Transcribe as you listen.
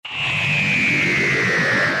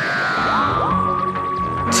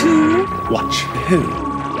Watch Who?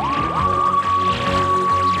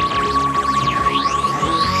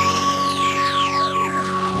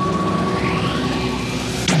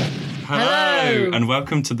 Hello, and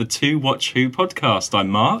welcome to the To Watch Who podcast. I'm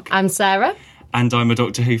Mark. I'm Sarah. And I'm a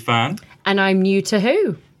Doctor Who fan. And I'm new to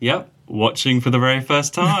Who. Yep, watching for the very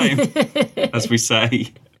first time, as we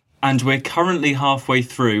say. And we're currently halfway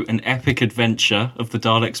through an epic adventure of the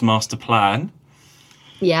Daleks' master plan.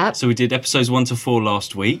 Yeah. So we did episodes 1 to 4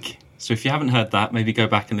 last week. So if you haven't heard that, maybe go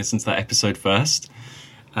back and listen to that episode first.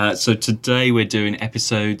 So today we're doing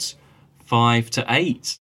episodes 5 to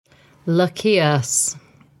 8. Lucky us.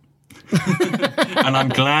 And I'm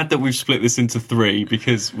glad that we've split this into 3,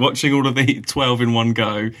 because watching all of the 12 in one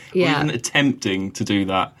go, or even attempting to do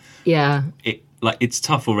that, it's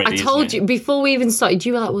tough already. I told you before we even started,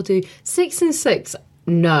 you were like, we'll do 6 and 6.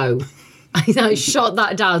 No. I shot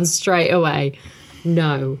that down straight away.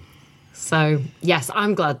 No. So yes,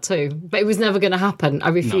 I'm glad too, but it was never going to happen. I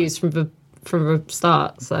refused from the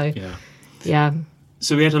start. So yeah.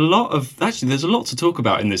 So we had there's a lot to talk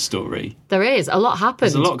about in this story. There is. A lot happened.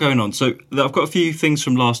 There's a lot going on. So I've got a few things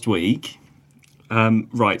from last week.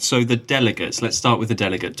 Right, so the delegates. Let's start with the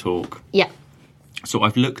delegate talk. Yeah. So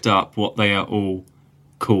I've looked up what they are all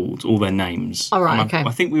called, all their names. All right, okay.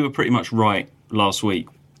 I think we were pretty much right last week,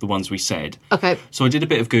 the ones we said. Okay. So I did a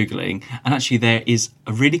bit of Googling, and actually there is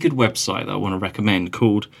a really good website that I want to recommend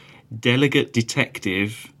called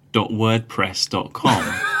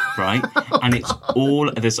delegatedetective.wordpress.com. Right, and it's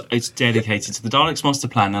dedicated to the Daleks' master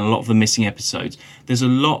plan and a lot of the missing episodes. There's a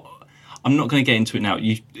lot. I'm not going to get into it now,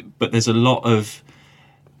 but there's a lot of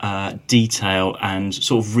detail and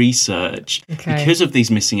sort of research because of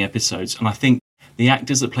these missing episodes. And I think the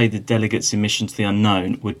actors that played the delegates in Mission to the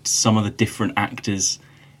Unknown were some of the different actors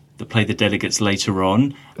that play the delegates later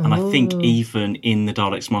on. And I think even in the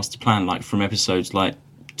Daleks' master plan, like from episodes like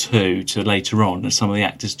 2 to later on, some of the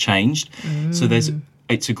actors changed. So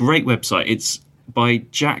it's a great website. It's by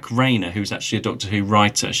Jack Rayner, who's actually a Doctor Who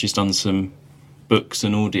writer. She's done some books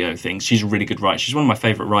and audio things. She's a really good writer. She's one of my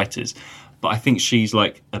favourite writers. But I think she's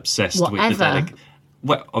like obsessed with the delegate.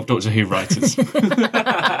 Well, of Doctor Who writers.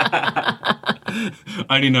 I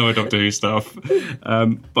only know her Doctor Who stuff.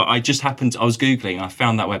 But I was Googling, and I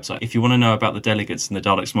found that website. If you want to know about the delegates and the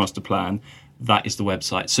Daleks' master plan, that is the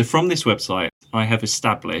website. So from this website, I have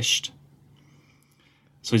established...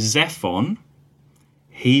 So Zephon...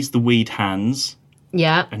 He's the Weed Hands.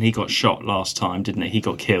 Yeah. And he got shot last time, didn't he? He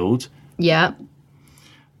got killed. Yeah.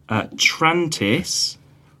 Trantis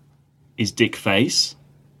is Dick Face.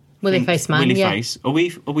 Willy Face Man. Willy Face. Are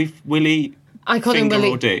we Willy? I called him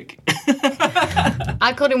Willy or Dick.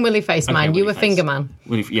 I called him Willy Face Man. You were Finger Man.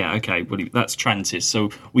 Okay. Willy. That's Trantis.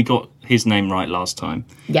 So we got his name right last time.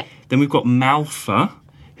 Yeah. Then we've got Malfa,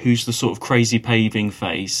 who's the sort of crazy paving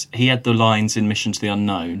face. He had the lines in Mission to the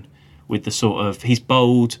Unknown. With the sort of... He's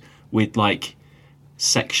bold with, like,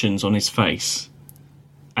 sections on his face.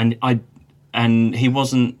 And he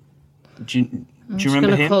wasn't... Do you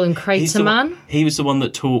remember him? I'm call him Crater Man. He was the one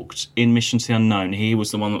that talked in Mission to the Unknown. He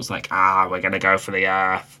was the one that was like, we're going to go for the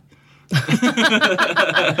Earth.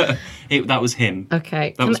 That was him.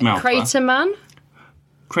 Okay. That was Malfa. Crater Man?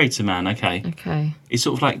 Crater Man, okay. Okay. It's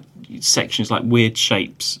sort of like sections, like weird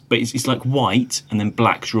shapes, but it's like white and then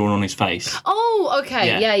black drawn on his face. Oh,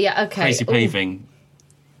 okay. Yeah, okay. Crazy paving.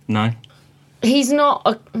 No? He's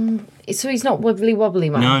not so he's not Wibbly Wobbly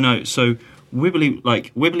Man? No. So Wibbly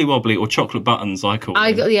Wobbly or Chocolate Buttons, I call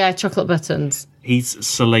him. Yeah, Chocolate Buttons. He's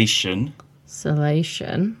Salation.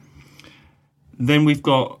 Then we've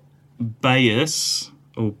got Baius,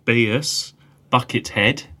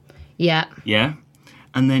 Buckethead. Yeah. Yeah.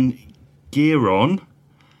 And then Giron,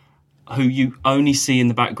 who you only see in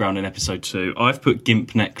the background in episode 2. I've put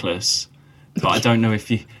Gimp Necklace, but I don't know if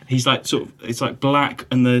he's like sort of, it's like black,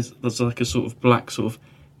 and there's like a sort of black sort of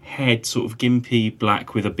head, sort of gimpy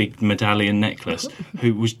black with a big medallion necklace,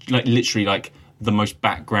 who was like literally like the most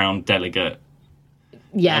background delegate.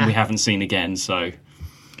 Yeah. And we haven't seen again, so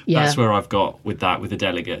that's where I've got with the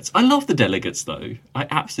delegates. I love the delegates though. I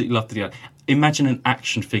absolutely love the delegates. Imagine an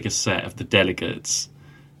action figure set of the delegates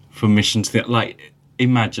from Mission to the... Like,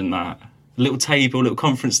 imagine that. A little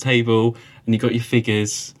conference table, and you got your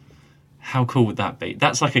figures. How cool would that be?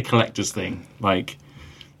 That's like a collector's thing. Like,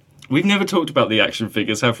 we've never talked about the action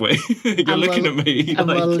figures, have we? You're looking at me. And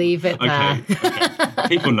we'll leave it there. Okay.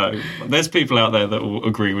 People know. There's people out there that will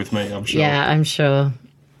agree with me, I'm sure. Yeah, I'm sure.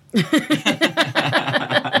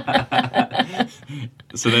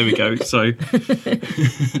 So there we go. So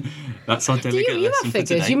that's our delegate lesson. You have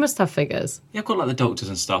figures. You must have figures. Yeah, I've got like the doctors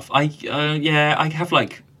and stuff. I have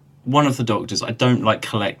like one of the doctors. I don't like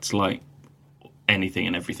collect like anything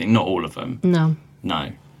and everything. Not all of them. No.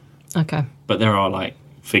 No. Okay. But there are, like,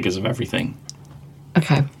 figures of everything.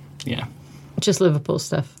 Okay. Yeah. Just Liverpool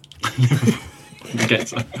stuff.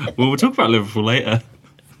 We'll talk about Liverpool later.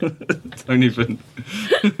 Don't even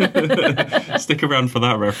stick around for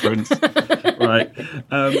that reference, right?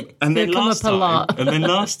 And then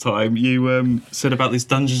last time you said about this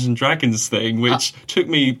Dungeons and Dragons thing, which took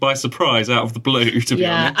me by surprise out of the blue. To be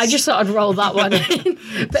honest, I just thought I'd roll that one in.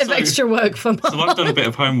 Bit of extra work for Mark. So I've done a bit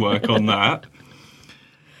of homework on that.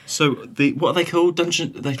 So what are they called?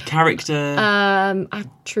 The character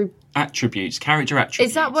attributes. Character attributes.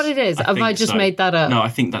 Is that what it is? Have I just made that up? No, I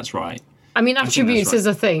think that's right. I mean, attributes is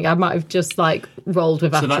a thing. I might have just, like, rolled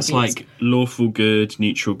with attributes. So that's, like, lawful good,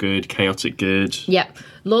 neutral good, chaotic good. Yeah.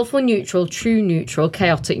 Lawful neutral, true neutral,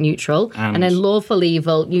 chaotic neutral. And then lawful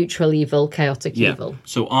evil, neutral evil, chaotic evil.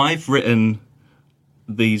 So I've written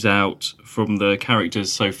these out from the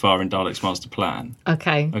characters so far in Dalek's Master Plan.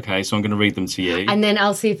 Okay. Okay, so I'm going to read them to you. And then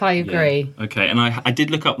I'll see if I agree. Yeah. Okay, and I did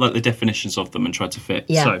look up, like, the definitions of them and try to fit.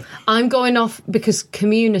 Yeah. So, I'm going off because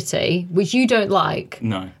Community, which you don't like.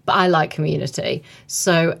 No. But I like Community.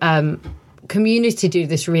 So Community do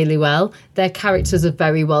this really well. Their characters are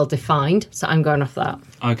very well defined. So I'm going off that.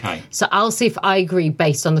 Okay. So I'll see if I agree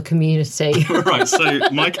based on the Community. Right, so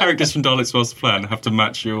my characters from Dalek's Master Plan have to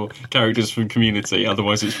match your characters from Community,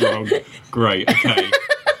 otherwise it's wrong. Great, okay.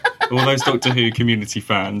 All those Doctor Who Community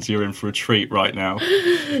fans, you're in for a treat right now.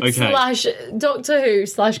 Okay. / Doctor Who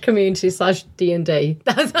 / Community / D&D.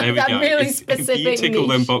 That's there we that go. really if specific you tick all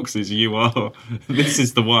them boxes, you are. This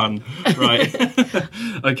is the one. Right.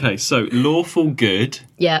 Okay, so lawful good.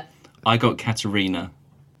 Yeah. I got Katerina.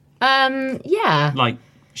 Yeah. Like,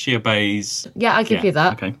 she obeys. Yeah, I'll give you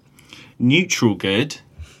that. Okay. Neutral good.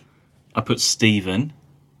 I put Stephen.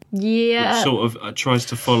 Yeah. Which sort of tries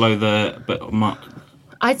to follow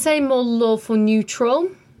I'd say more lawful neutral.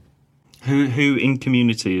 Who in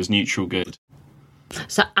Community is neutral good?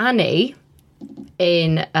 So Annie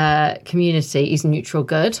in Community is neutral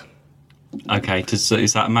good. Okay, so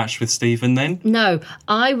is that a match with Stephen then? No,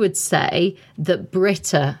 I would say that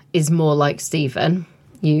Britta is more like Stephen.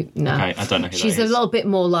 Okay, I don't know who She's that is. a little bit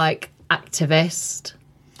more like activist.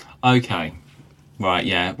 Okay. Right,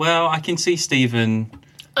 yeah. Well, I can see Stephen.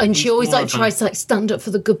 And she always tries to stand up for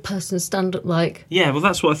the good person, stand up like... Yeah, well,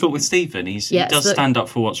 that's what I thought with Stephen. He does stand up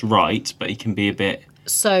for what's right, but he can be a bit...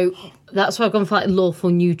 So that's why I've gone for like lawful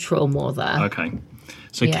neutral more there. Okay.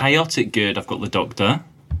 So chaotic good, I've got the Doctor.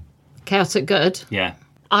 Chaotic good? Yeah.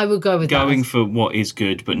 I would go with going that. for what is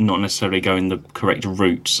good, but not necessarily going the correct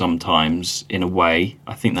route sometimes, in a way.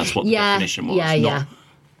 I think that's what the definition was. Yeah, not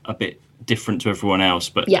a bit different to everyone else,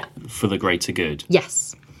 but for the greater good.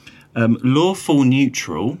 Yes. Lawful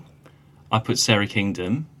neutral, I put Sarah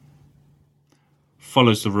Kingdom.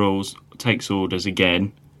 Follows the rules, takes orders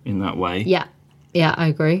again in that way. Yeah. Yeah, I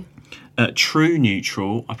agree. True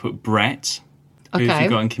neutral, I put Brett. Okay. Who have you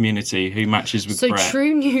got in Community? Who matches with Brett? So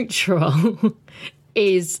true neutral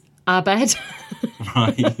is Abed.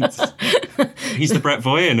 Right. He's the Brett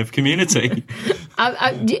Voyen of Community.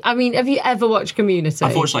 I mean, have you ever watched Community?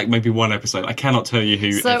 I've watched like maybe one episode. I cannot tell you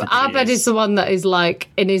who. So Abed is the one that is like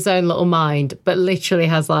in his own little mind, but literally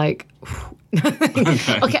has like.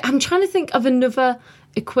 Okay, I'm trying to think of another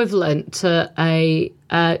equivalent to a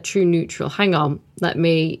true neutral. Hang on, let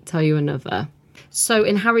me tell you another. So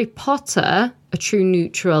in Harry Potter, a true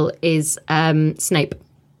neutral is Snape.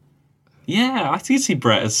 Yeah, I can see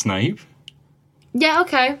Brett as Snape. Yeah,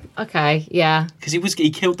 okay, yeah. Because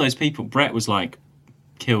he killed those people. Brett was like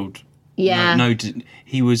killed. Yeah.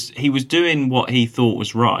 He was doing what he thought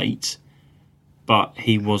was right, but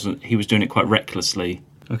he wasn't. He was doing it quite recklessly.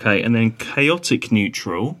 Okay, and then chaotic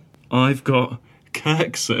neutral. I've got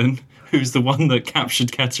Kirkson, who's the one that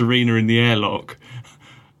captured Katerina in the airlock.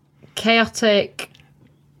 Chaotic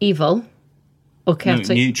evil or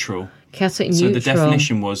chaotic neutral. Chaotic neutral. So the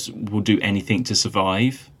definition was will do anything to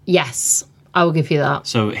survive. Yes. I will give you that.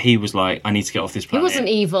 So he was like, I need to get off this planet. He wasn't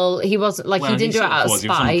evil. He wasn't like he didn't do it out of spite. He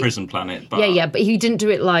was on a prison planet. But... Yeah, but he didn't do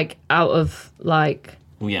it like out of like.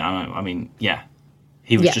 Well, yeah, I mean, yeah,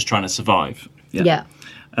 he was just trying to survive. Yeah.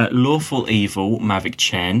 Lawful evil, Mavic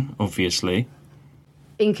Chen, obviously.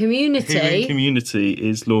 In Community. Who in Community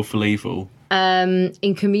is lawful evil?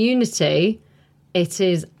 In Community, it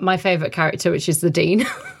is my favourite character, which is the Dean.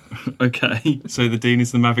 Okay, so the Dean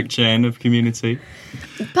is the Mavic Chen of Community.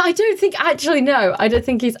 But I don't think, actually, no. I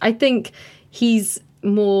think he's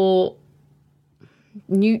more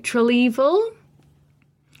neutral evil.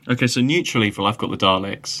 Okay, so neutral evil, I've got the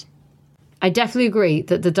Daleks. I definitely agree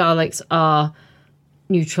that the Daleks are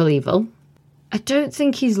neutral evil. I don't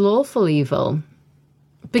think he's lawful evil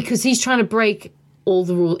because he's trying to break all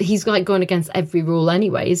the rules. He's like going against every rule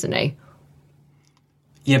anyway, isn't he?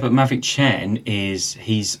 Yeah, but Mavic Chen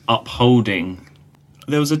he's upholding.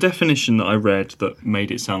 There was a definition that I read that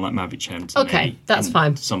made it sound like Mavic Chen to me. Okay, that's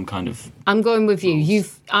fine. Some kind of... I'm going with you.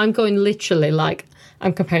 I'm going literally like...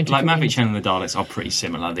 I'm comparing to... Like Mavic Chen and the Daleks are pretty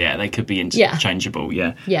similar. Yeah, they could be interchangeable,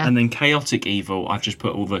 yeah. Yeah. And then Chaotic Evil, I've just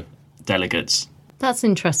put all the delegates. That's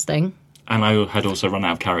interesting. And I had also run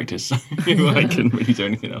out of characters, so I couldn't really do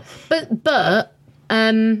anything else. But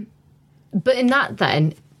in that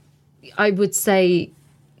then, I would say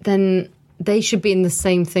then they should be in the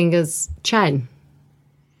same thing as Chen.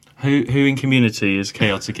 Who in Community is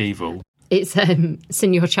Chaotic Evil? It's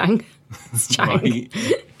Senor Chang. It's Chang. Right.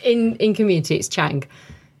 In Community, it's Chang.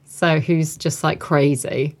 So who's just like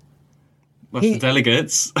crazy. That's the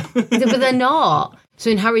delegates. But they're not.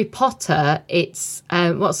 So in Harry Potter, it's,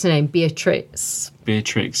 what's her name? Beatrix.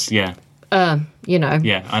 Beatrix, yeah. You know.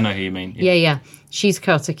 Yeah, I know who you mean. Yeah. She's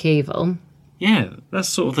Chaotic Evil. Yeah, that's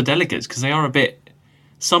sort of the delegates, because they are a bit...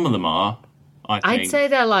 Some of them are, I think. I'd say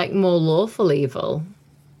they're like more lawful evil.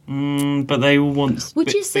 But they all want...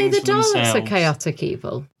 Would you say the things for Daleks are themselves. chaotic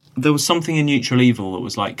evil? There was something in Neutral Evil that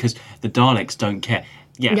was like, because the Daleks don't care.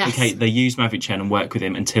 Yeah, Yes. okay, they use Mavic Chen and work with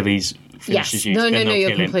him until he's finishes Yes. use. No, then no, they'll you're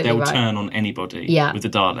kill him. completely They'll right. turn on anybody Yeah. with the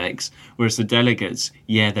Daleks. Whereas the delegates,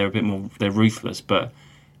 yeah, they're a bit more... They're ruthless, but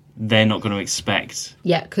they're not going to expect...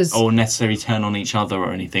 Yeah, because Or necessarily turn on each other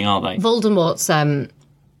or anything, are they? Voldemort's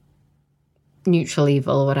neutral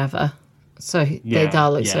evil or whatever. So the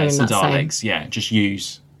Daleks are in it's that the Daleks, yeah, just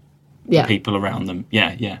use yeah. people around them.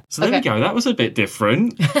 Yeah. So there we Okay. go. That was a bit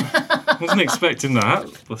different. Wasn't expecting that.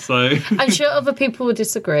 So I'm sure other people would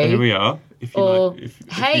disagree. here we are. If you Or, like, if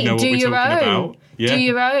hey, you know what do we're your talking own. about. Yeah. Do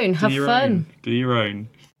your own. Have your fun. own. Do your own.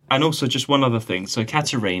 And also, just one other thing. So,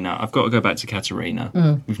 Katerina, I've got to go back to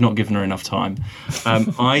Katerina. We've not given her enough time.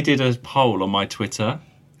 I did a poll on my Twitter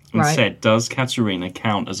and Right. said, does Katerina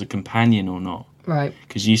count as a companion or not? Right.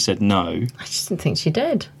 Because you said no. I just didn't think she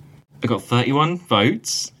did. I got 31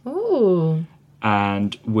 votes. Ooh.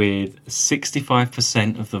 And with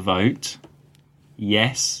 65% of the vote,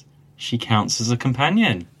 yes, she counts as a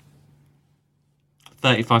companion.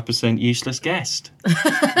 35% useless guest.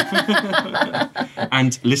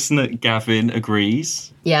 And listener Gavin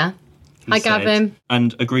agrees. Yeah. He Hi, said- Gavin.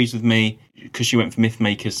 And agrees with me, because she went from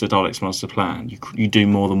Mythmakers to Daleks Master Plan. You do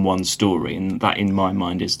more than one story, and that, in my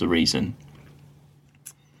mind, is the reason.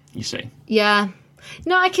 You see. Yeah.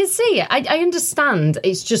 No, I can see it. I understand.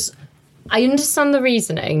 It's just... I understand the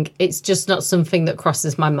reasoning. It's just not something that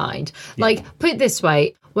crosses my mind. Like, put it this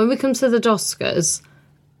way. When we come to the Doskers,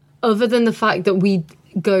 other than the fact that we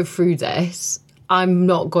go through this, I'm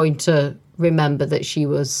not going to remember that she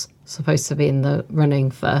was supposed to be in the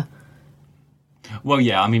running for... Well,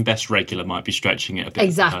 yeah, I mean, best regular might be stretching it a bit.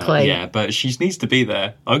 Exactly. Yeah, but she needs to be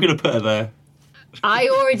there. I'm going to put her there. I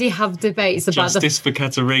already have debates about Justice for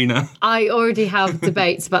Katerina. I already have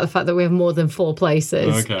debates about the fact that we have more than 4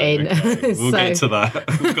 places in. Okay. We'll get to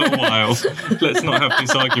that. We've got a while. Let's not have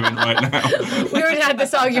this argument right now. We already had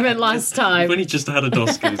this argument last time. We've only just had a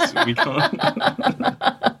Doskers. We can't.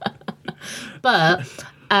 But,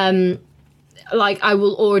 like, I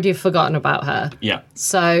will already have forgotten about her. Yeah.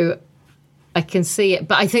 So I can see it.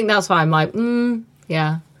 But I think that's why I'm like,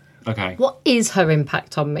 yeah. Okay. What is her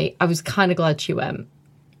impact on me? I was kind of glad she went.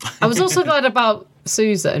 I was also glad about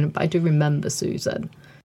Susan, but I do remember Susan.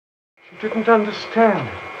 She didn't understand.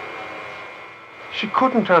 She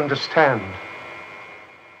couldn't understand.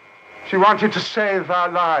 She wanted to save our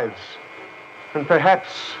lives, and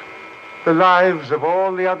perhaps the lives of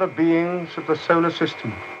all the other beings of the solar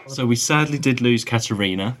system. So we sadly did lose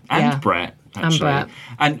Katerina and Yeah. Brett, And actually. Brett.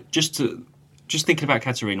 And just thinking about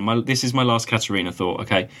Katerina, this is my last Katerina thought,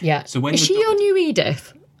 okay? Yeah. So when is the she your new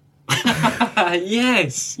Edith?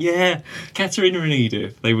 yes, yeah. Katerina and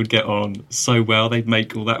Edith, they would get on so well. They'd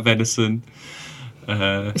make all that venison.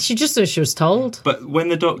 She just as she was told. But when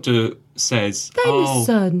the doctor says,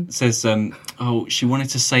 Venison. she wanted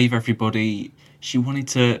to save everybody. She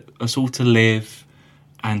wanted us all to live,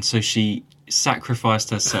 and so she sacrificed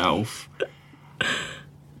herself.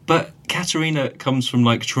 But Katerina comes from,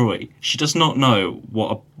 like, Troy. She does not know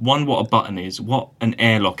what a button is, what an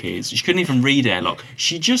airlock is. She couldn't even read airlock.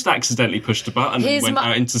 She just accidentally pushed a button and went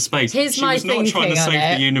out into space. here's She my was not trying to thinking on save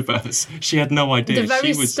it. the universe. She had no idea. The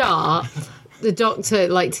very she was... start, the doctor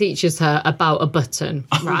like teaches her about a button,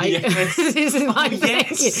 right? yes. This is my thing.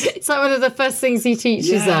 yes. It's like one of the first things he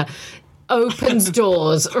teaches Yeah. her. opens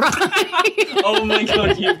doors, right? Oh my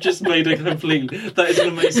god, you've just made a complete... That is an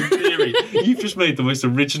amazing theory. You've just made the most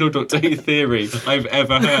original Doctor Who theory I've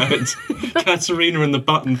ever heard. Katarina and the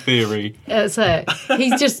button theory. That's it.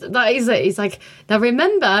 That is it. He's like, now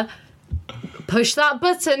remember, push that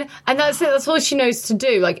button. And that's it. That's all she knows to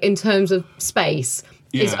do, like, in terms of space,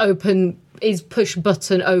 is push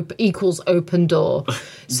button equals open door.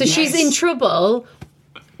 So she's in trouble.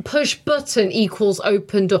 Push button equals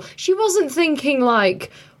open door. She wasn't thinking,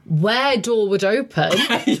 like, where door would open.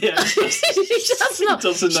 Yeah, She doesn't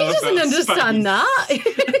understand space.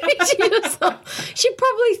 that. she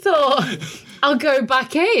probably thought, I'll go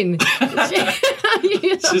back in.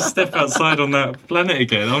 Just step outside on that planet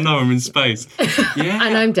again. Oh no, I'm in space. Yeah.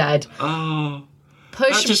 And I'm dead. Oh.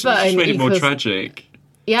 Push That just button made it more equals... tragic.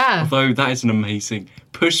 Yeah. Although that is an amazing...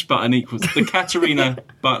 Push button equals... The Katarina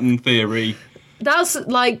button theory. That is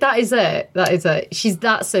it. That is it. She's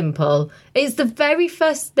that simple. It's the very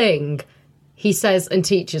first thing he says and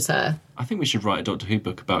teaches her. I think we should write a Doctor Who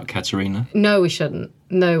book about Katarina. No, we shouldn't.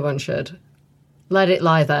 No one should. Let it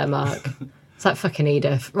lie there, Mark. It's like fucking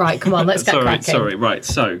Edith. Right, come on, let's get cracking. Right,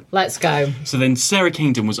 so... Let's go. So then Sarah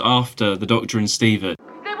Kingdom was after the Doctor and Steven.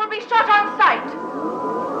 They will be shot on sight,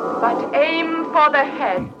 but aim for the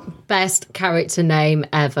head. Best character name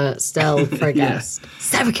ever still for a guest.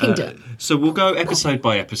 Sarah Kingdom. So we'll go episode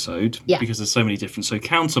by episode, because there's so many different. So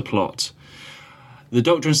counterplot. The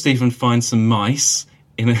Doctor and Steven find some mice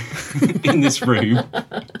in this room.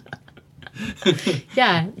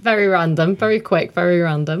 Yeah, very random, very quick, very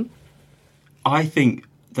random. I think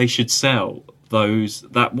they should sell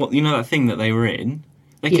that thing that they were in.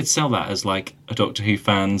 They could sell that as like a Doctor Who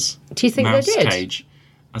fan's Do you think mouse they did? cage.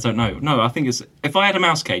 I don't know. No, I think it's... If I had a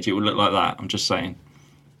mouse cage, it would look like that. I'm just saying.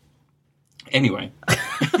 Anyway.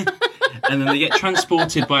 And then they get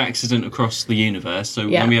transported by accident across the universe. So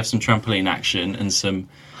when we have some trampoline action and some...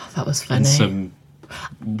 That was funny. And some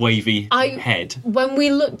wavy head. When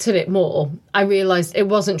we looked at it more, I realised it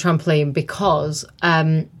wasn't trampoline because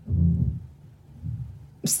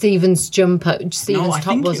Stephen's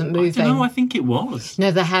top wasn't moving. No, I think it was.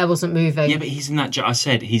 No, the hair wasn't moving. Yeah, but he's in that... I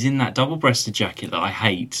said, he's in that double-breasted jacket that I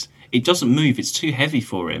hate. It doesn't move. It's too heavy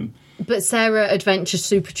for him. But Sarah Adventure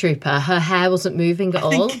Super Trooper, her hair wasn't moving at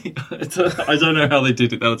all. I don't know how they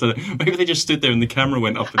did it. Maybe they just stood there and the camera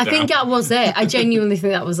went up and down. I think that was it. I genuinely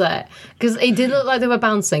think that was it. Because it did look like they were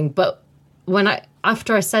bouncing, but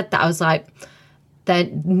after I said that, I was like,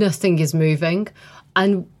 nothing is moving.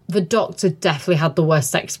 And the Doctor definitely had the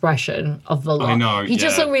worst expression of the lot. I know, He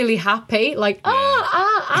just looked really happy, like,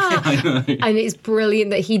 I know. And it's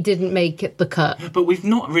brilliant that he didn't make it the cut. But we've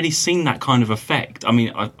not really seen that kind of effect. I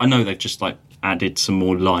mean, I know they've just, like, added some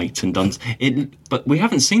more light and done it, but we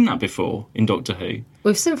haven't seen that before in Doctor Who.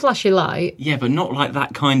 We've seen flashy light. Yeah, but not like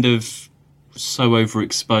that kind of so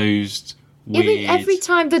overexposed, weird... Yeah, but every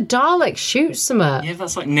time the Dalek shoots something. Yeah,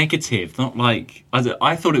 that's, like, negative, not like...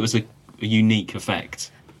 I thought it was a unique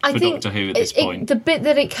effect for Doctor Who at this point. The bit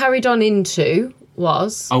that it carried on into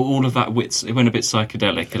was... Oh, all of that it went a bit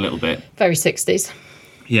psychedelic a little bit. Very 60s.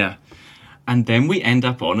 Yeah. And then we end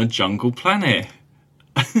up on a jungle planet.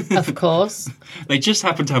 Of course. They just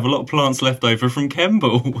happen to have a lot of plants left over from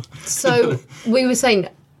Kemble. So, we were saying,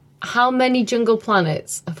 how many jungle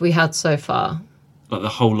planets have we had so far? Like the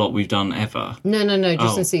whole lot we've done ever. No,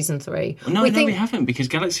 just in season 3. No, we haven't, because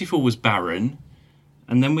Galaxy 4 was barren.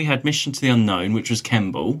 And then we had Mission to the Unknown, which was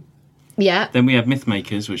Kemble. Yeah. Then we had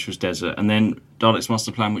Mythmakers, which was Desert. And then Dalek's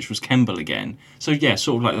Master Plan, which was Kemble again. So, yeah,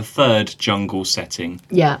 sort of like the third jungle setting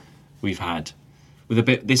we've had. With a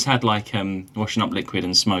bit... This had, like, washing up liquid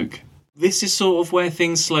and smoke. This is sort of where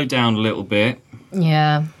things slow down a little bit.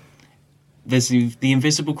 Yeah. There's the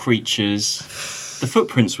invisible creatures. The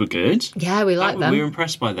footprints were good. Yeah, we like them. We were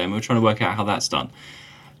impressed by them. We were trying to work out how that's done.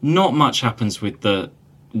 Not much happens with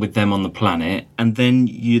them on the planet, and then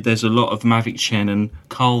there's a lot of Mavic Chen and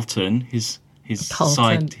Carlton, his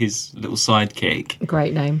little sidekick.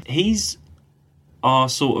 Great name. He's our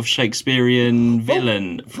sort of Shakespearean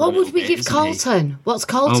villain. What would we give Carlton? What's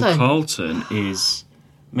Carlton? Oh, Carlton is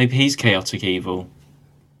maybe he's chaotic evil.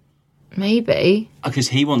 Maybe Because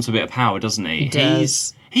he wants a bit of power, doesn't he? He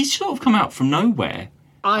does. He's sort of come out from nowhere.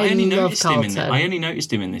 I only noticed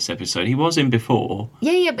him in this episode. He was in before.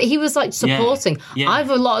 Yeah, but he was like supporting. Yeah. I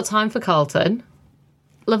have a lot of time for Carlton.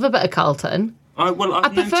 Love a bit of Carlton. I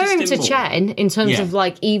prefer him to Chen in terms of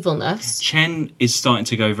like evilness. Chen is starting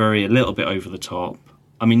to go a little bit over the top.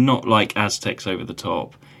 I mean, not like Aztecs over the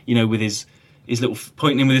top. You know, with his little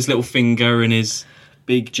pointing him with his little finger and his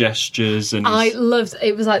big gestures and I loved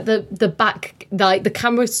it. Was like the back, like the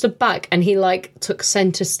camera stood back and he like took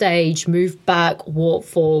center stage, moved back, walked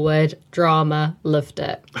forward, drama. Loved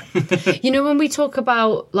it. You know, when we talk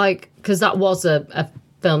about like, because that was a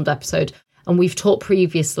filmed episode, and we've talked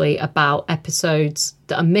previously about episodes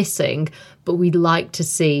that are missing, but we'd like to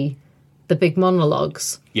see the big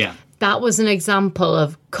monologues. yeah. That was an example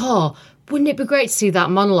of, God, wouldn't it be great to see that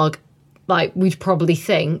monologue? Like, we'd probably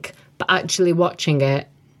think, but actually watching it,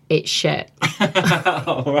 it's shit.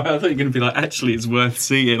 Oh, right. I thought you were going to be like, actually, it's worth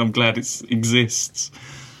seeing. I'm glad it exists.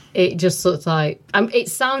 It just looks like... it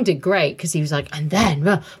sounded great because he was like, and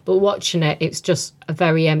then... But watching it, it's just a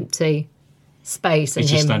very empty space. And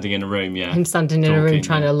He's just standing in a room, yeah. Him standing in a room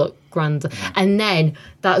trying to look grander. Yeah. And then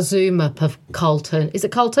that zoom up of Colton. Is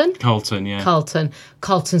it Colton? Colton, yeah.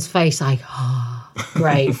 Colton's face, like,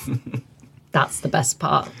 great. That's the best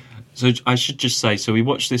part. So I should just say, so we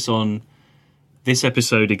watched this on... This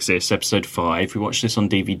episode exists, episode 5. We watched this on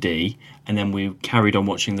DVD, and then we carried on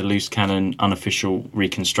watching the loose cannon unofficial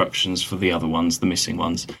reconstructions for the other ones, the missing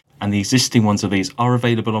ones. And the existing ones of these are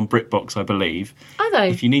available on BritBox, I believe. Are they?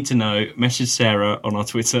 If you need to know, message Sarah on our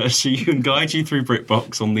Twitter. She can guide you through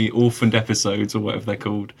BritBox on the orphaned episodes or whatever they're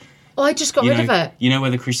called. Oh, I just got rid of it. You know where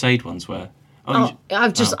the Crusade ones were?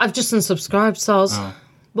 I've just unsubscribed, Soz. Oh.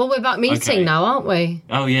 Well, we're back meeting now, aren't we?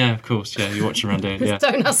 Oh, yeah, of course. Yeah, you're watching around here. Yeah.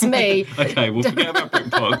 Don't ask me. Okay, we'll forget about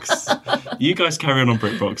BritBox. You guys carry on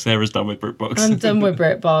BritBox. Sarah's done with BritBox. I'm done with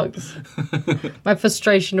BritBox. My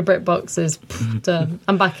frustration of BritBox is done.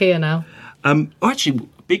 I'm back here now. Actually,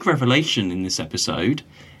 big revelation in this episode.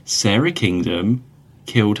 Sarah Kingdom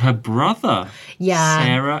killed her brother. Yeah.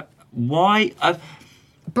 Sarah, why?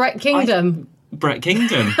 Brett Kingdom. Brett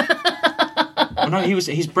Kingdom. Oh, no,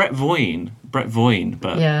 he's Brett Voyne. Brett Voyne,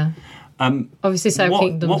 but... Yeah. Obviously, Sarah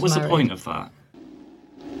Kingdom's What was married. the point of that?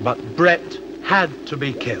 But Brett had to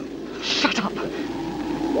be killed. Shut up.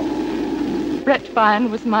 Brett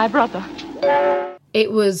Byrne was my brother.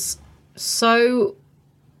 It was so...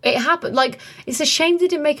 It happened. Like, it's a shame they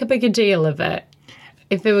didn't make a bigger deal of it.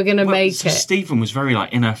 If they were going to make so it. Stephen was very,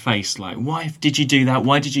 like, in her face, like, why did you do that?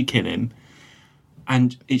 Why did you kill him?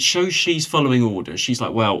 And it shows she's following orders. She's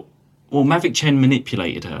like, well, Mavic Chen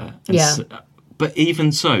manipulated her. And Yeah. But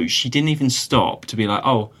even so, she didn't even stop to be like,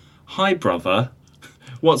 oh, hi, brother.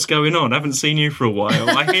 What's going on? I haven't seen you for a while.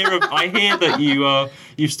 I hear that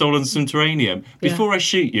you've stolen some terranium. Before I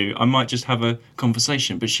shoot you, I might just have a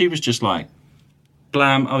conversation. But she was just like,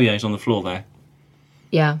 blam, oh yeah, he's on the floor there.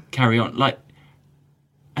 Yeah. Carry on. Like,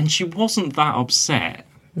 and she wasn't that upset.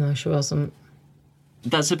 No, she wasn't.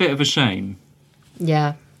 That's a bit of a shame.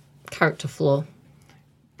 Yeah. Character flaw.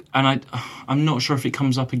 And I'm not sure if it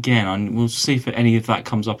comes up again. And we'll see if any of that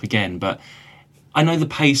comes up again. But I know the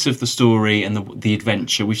pace of the story and the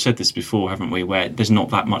adventure. We've said this before, haven't we? Where there's not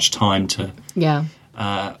that much time to... Yeah.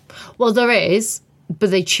 Well, there is,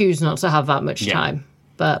 but they choose not to have that much time.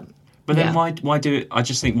 But then why do it? I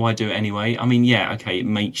just think, why do it anyway? I mean, yeah, okay, it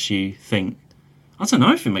makes you think... I don't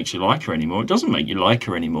know if it makes you like her anymore. It doesn't make you like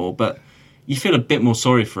her anymore, but you feel a bit more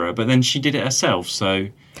sorry for her. But then she did it herself, so...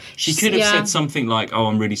 She could have said something like, oh,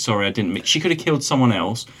 I'm really sorry, I didn't... She could have killed someone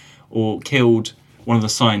else, or killed one of the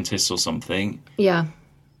scientists or something. Yeah.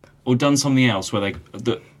 Or done something else where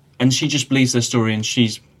and she just believes their story and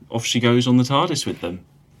off she goes on the TARDIS with them.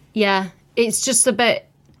 Yeah. It's just a bit...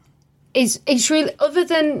 It's really... Other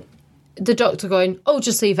than the Doctor going, oh,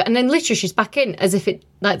 just leave it. And then literally she's back in as if it...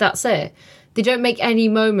 Like, that's it. They don't make any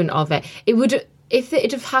moment of it. It would... If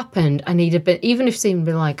it had happened and he'd have been... Even if Stephen had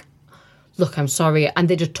been like, look, I'm sorry, and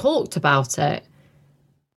they'd have talked about it.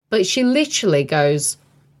 But she literally goes,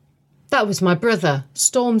 that was my brother,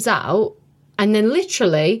 storms out, and then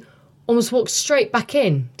literally almost walks straight back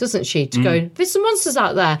in, doesn't she, to go, there's some monsters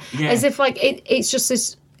out there. Yeah. As if, like, it's just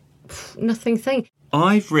this nothing thing.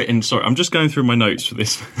 I've written... Sorry, I'm just going through my notes for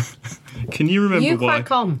this. Can you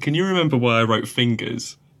remember Can you remember why I wrote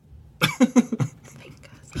fingers?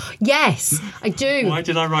 Yes, I do. Why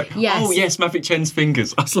did I write... Yes. Oh, yes, Mavic Chen's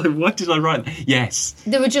fingers. I was like, why did I write that? Yes.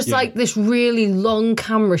 They were just like this really long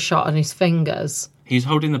camera shot on his fingers. He's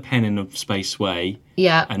holding the pen in a space way.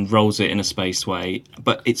 Yeah. And rolls it in a space way.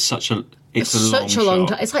 But it's such a... It's such a long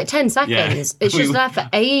time. It's like 10 seconds. Yeah. It's just there for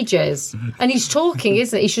ages. And he's talking,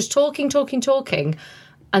 isn't it? He's just talking.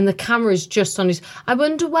 And the camera's just on his... I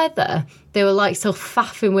wonder whether they were like still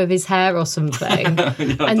faffing with his hair or something.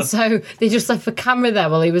 And so they just left the camera there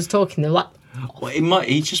while he was talking. They're like... Well,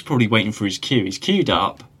 he's just probably waiting for his cue. He's queued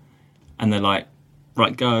up. And they're like,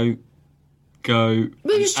 right, go. Well,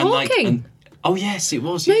 he was talking. Oh, yes, it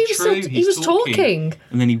was. No, Yeah, true. he was talking.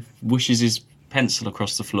 And then he whooshes his pencil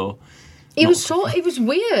across the floor. He was short. He was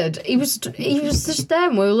weird. He was just there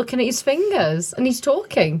and we were looking at his fingers and he's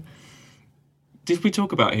talking. Did we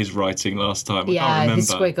talk about his writing last time? I Yeah, can't remember. his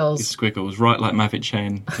squiggles. His squiggles, right like Mavic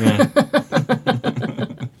Chen. Yeah.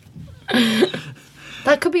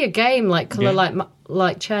 That could be a game, like colour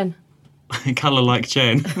like Chen. Colour like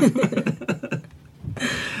Chen.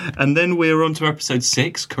 And then we're on to episode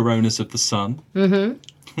 6, Coronas of the Sun. Mm-hmm.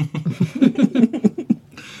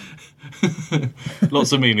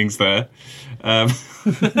 Lots of meanings there. I'm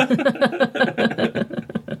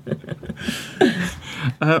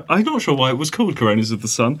not sure why it was called Coronas of the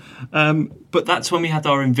Sun, but that's when we had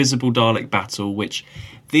our invisible Dalek battle, which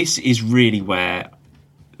this is really where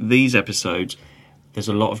these episodes, there's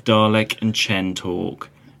a lot of Dalek and Chen talk,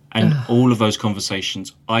 and all of those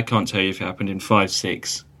conversations, I can't tell you if it happened in 5,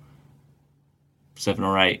 6, 7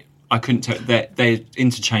 or 8. I couldn't tell. They're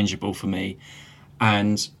interchangeable for me.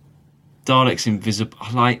 And Daleks invisible.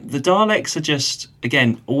 Like, the Daleks are just,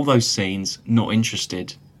 again, all those scenes, not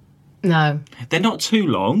interested. No. They're not too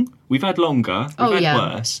long. We've had longer. We've had yeah.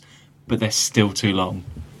 worse. But they're still too long.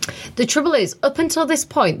 The trouble is, up until this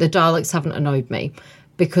point, the Daleks haven't annoyed me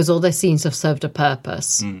because all their scenes have served a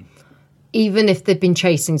purpose. Even if they've been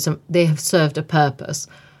chasing they have served a purpose.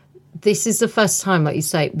 This is the first time, like you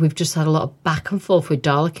say, we've just had a lot of back and forth with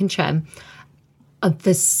Dalek and Chen of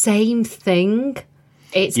the same thing.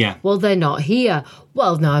 It's, well, they're not here.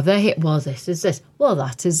 Well, no, they're here. Well, this is this. Well,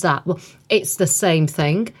 that is that. Well, it's the same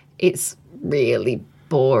thing. It's really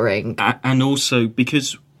boring. And also,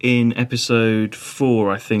 because in episode 4,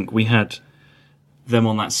 I think, we had them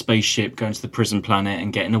on that spaceship going to the prison planet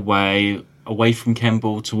and getting away from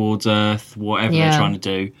Kemble towards Earth, whatever they're trying to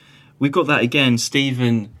do. We've got that again.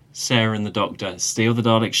 Stephen, Sarah and the Doctor steal the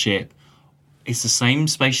Dalek ship. It's the same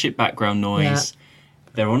spaceship background noise. Yeah.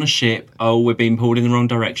 They're on a ship. Oh, we're being pulled in the wrong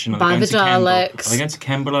direction. By the Daleks. Are they going to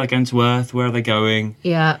Kemble? Are they going to Earth? Where are they going?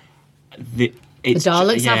 Yeah. The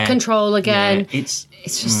Daleks have control again. Yeah, it's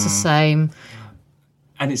just the same.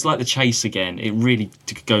 And it's like the chase again. It really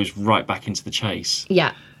goes right back into the chase.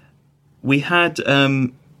 Yeah. We had a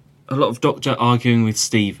lot of Doctor arguing with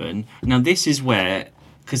Stephen. Now, this is where...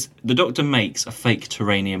 Because the Doctor makes a fake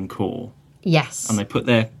Terranium core. Yes. And they put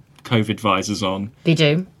their COVID visors on. They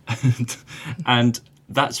do. And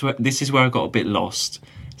this is where I got a bit lost.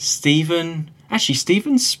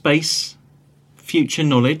 Stephen's space future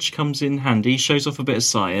knowledge comes in handy. He shows off a bit of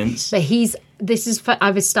science. But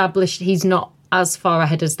I've established he's not as far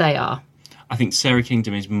ahead as they are. I think Sarah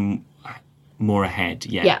Kingdom is more ahead,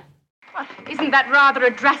 yeah. Yeah. Well, isn't that rather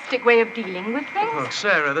a drastic way of dealing with things? Look,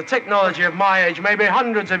 Sarah, the technology of my age may be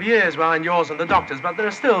hundreds of years behind yours and the Doctor's, but there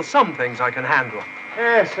are still some things I can handle.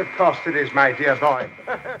 Yes, of course it is, my dear boy.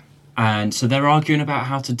 And so they're arguing about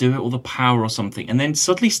how to do it, or the power or something. And then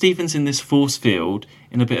suddenly Stephen's in this force field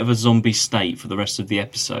in a bit of a zombie state for the rest of the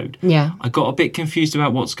episode. Yeah. I got a bit confused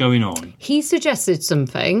about what's going on. He suggested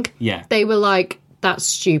something. Yeah. They were like, that's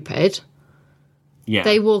stupid. Yeah.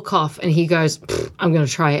 They walk off and he goes, I'm going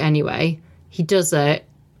to try it anyway. He does it,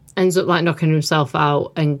 ends up like knocking himself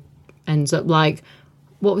out and ends up like...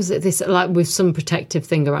 What was it? This like with some protective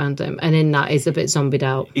thing around him, and in that is a bit zombied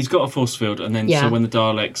out. He's got a force field, and then so when the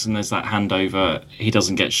Daleks and there's that handover, he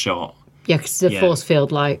doesn't get shot. Yeah, because the force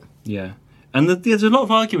field light. Yeah, and there's a lot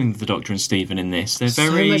of arguing with the Doctor and Stephen in this. They're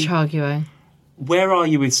very so much arguing. Where are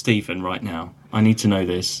you with Stephen right now? I need to know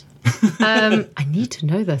this. I need to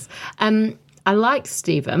know this. I like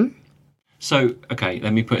Stephen. So okay,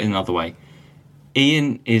 let me put it another way.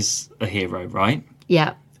 Ian is a hero, right?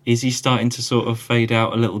 Yeah. Is he starting to sort of fade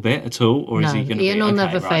out a little bit at all? Or is he going to Ian will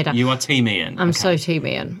never fade out. You are Team Ian. I'm so Team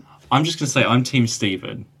Ian. I'm just going to say I'm Team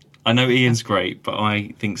Stephen. I know Ian's great, but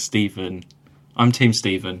I think I'm Team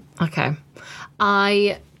Stephen. Okay.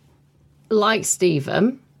 I like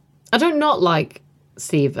Stephen. I don't not like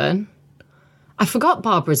Stephen. I forgot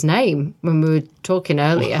Barbara's name when we were talking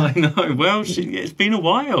earlier. I know. Well, it's been a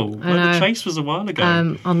while. The chase was a while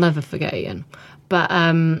ago. I'll never forget Ian. But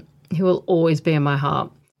he will always be in my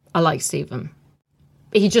heart. I like Stephen.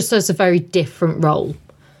 He just does a very different role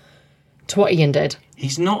to what Ian did.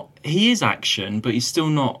 He is action, but he's still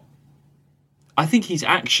not... I think he's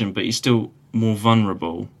action, but he's still more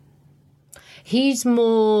vulnerable. He's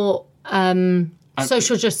more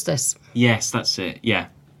social justice. Yes, that's it, yeah.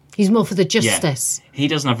 He's more for the justice. Yeah. He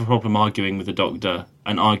doesn't have a problem arguing with the Doctor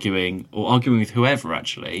and arguing with whoever,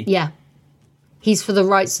 actually. Yeah. He's for the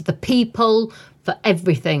rights of the people, for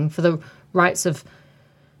everything, for the rights of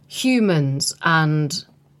humans and,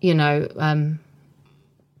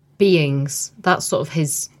 beings. That's sort of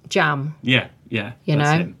his jam. Yeah. You know?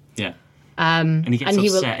 Him. Yeah. And he gets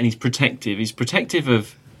upset and he's protective. He's protective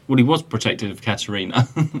of Well, he was protective of Katerina.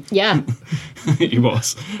 Yeah. He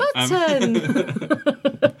was. Button.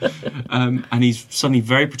 And he's suddenly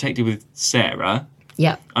very protective with Sarah.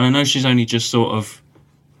 Yeah. And I know she's only just sort of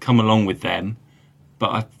come along with them,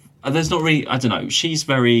 but there's not really, I don't know, she's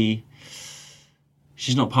not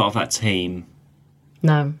part of that team.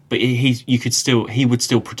 No. But he would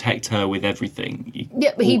still protect her with everything.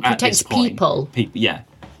 Yeah, but he protects people. Yeah.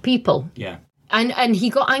 People. Yeah. And he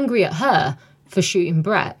got angry at her for shooting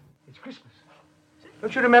Brett. It's Christmas.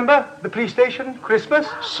 Don't you remember the police station, Christmas?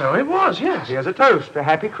 So it was, yes. Here's a toast, a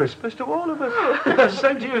happy Christmas to all of us.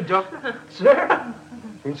 Same to you, Doctor. Sir?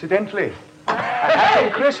 Incidentally, a happy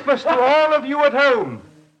Christmas to all of you at home.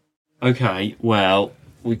 Okay, well,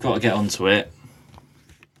 we've got to get onto it.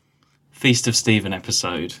 Feast of Stephen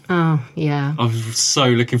episode. Oh, yeah. I was so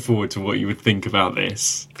looking forward to what you would think about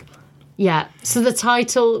this. Yeah. So the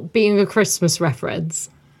title being a Christmas reference.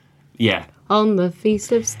 Yeah. On the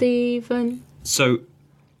Feast of Stephen. So,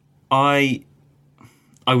 I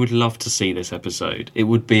would love to see this episode. It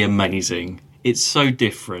would be amazing. It's so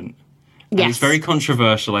different. And Yes. it's very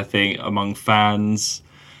controversial, I think, among fans.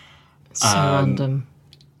 So random.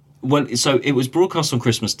 Well, so it was broadcast on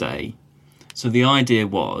Christmas Day. So the idea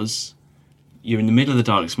was, you're in the middle of the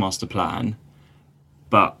Daleks' master plan,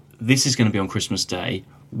 but this is going to be on Christmas Day.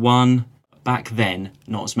 One, back then,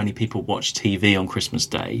 not as many people watched TV on Christmas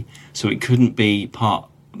Day, so it couldn't be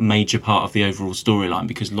major part of the overall storyline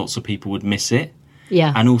because lots of people would miss it.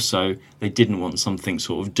 Yeah. And also, they didn't want something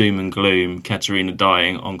sort of doom and gloom, Katerina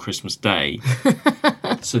dying on Christmas Day.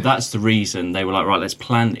 So that's the reason they were like, right, let's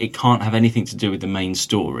plan. It can't have anything to do with the main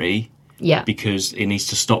story Yeah. because it needs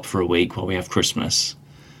to stop for a week while we have Christmas.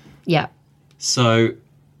 Yeah. So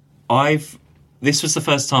this was the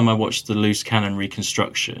first time I watched the loose cannon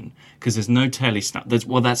reconstruction because there's no telesnap.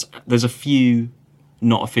 There's a few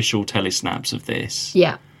not official telesnaps of this.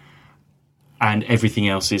 Yeah. And everything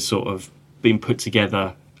else is sort of being put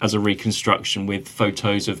together as a reconstruction with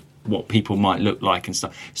photos of what people might look like and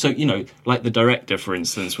stuff. So, you know, like the director, for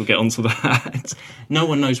instance, we'll get onto that. No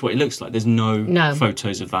one knows what it looks like. There's no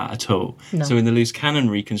photos of that at all. No. So in the loose cannon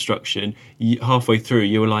reconstruction, halfway through,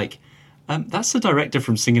 you were like, that's the director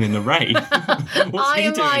from Singing in the Rain. What's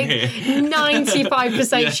he doing here?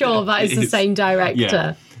 95% sure that is the same director.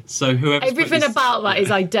 Yeah. So Everything about that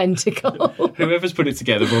is identical. Whoever's put it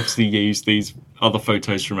together obviously used these other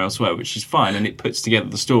photos from elsewhere, which is fine, and it puts together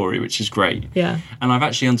the story, which is great. Yeah. And I've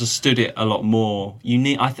actually understood it a lot more.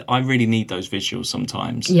 I really need those visuals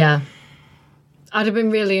sometimes. Yeah. I'd have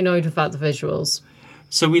been really annoyed without the visuals.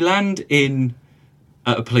 So we land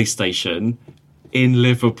at a police station in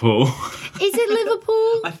Liverpool. Is it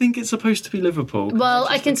Liverpool? I think it's supposed to be Liverpool. Well,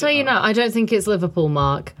 I can tell you now, I don't think it's Liverpool,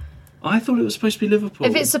 Mark. I thought it was supposed to be Liverpool.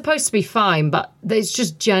 If it's supposed to be fine, but it's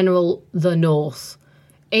just general the north.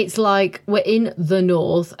 It's like we're in the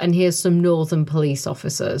north and here's some northern police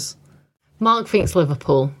officers. Mark thinks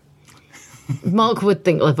Liverpool. Mark would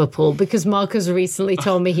think Liverpool because Mark has recently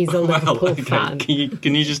told me he's a Liverpool fan.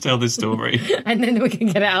 Can you just tell this story? And then we can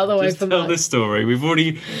get it out of the way Just for tell Mark. this story. We've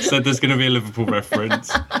already said there's going to be a Liverpool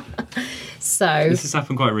reference. So, This has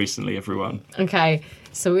happened quite recently, everyone. okay.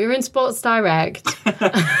 So we were in Sports Direct.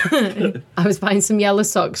 I was buying some yellow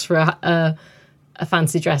socks for a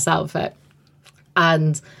fancy dress outfit.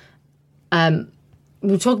 And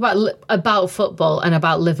we talk about football and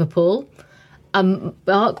about Liverpool.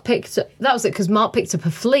 Mark picked up, that was it, because Mark picked up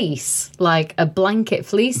a fleece, like a blanket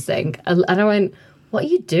fleece thing. And I went, what are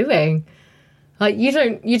you doing? Like, you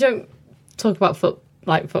don't talk about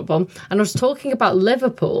football. And I was talking about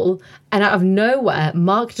Liverpool, and out of nowhere,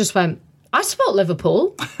 Mark just went, I support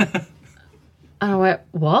Liverpool. And I went,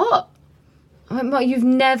 what? I went, Mark, you've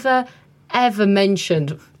never, ever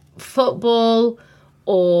mentioned football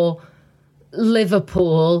or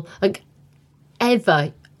Liverpool, like,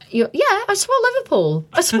 ever. Yeah, I support Liverpool.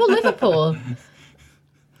 I support Liverpool.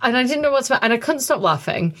 And I didn't know what to... And I couldn't stop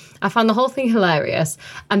laughing. I found the whole thing hilarious.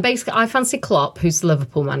 And basically, I fancy Klopp, who's the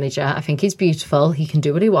Liverpool manager. I think he's beautiful. He can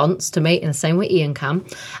do what he wants to me in the same way Ian can.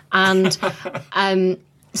 And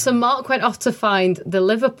so Mark went off to find the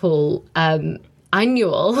Liverpool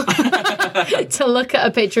annual to look at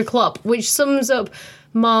a picture of Klopp, which sums up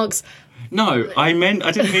Mark's... No, I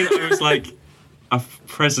didn't mean I was like a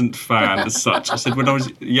present fan as such. I said when I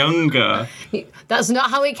was younger... That's not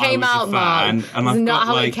how it came out, Mark. And That's not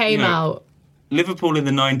how it came out. Liverpool in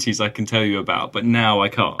the 90s I can tell you about, but now I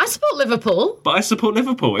can't. I support Liverpool. But I support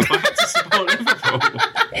Liverpool. If I had to support Liverpool...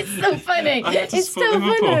 It's so funny. I have to It's support so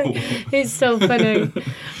Liverpool. funny. It's so funny.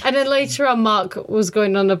 And then later on, Mark was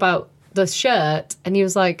going on about the shirt, and he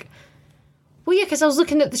was like, well, yeah, because I was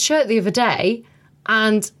looking at the shirt the other day,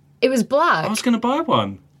 and it was black. I was going to buy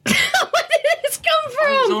one. It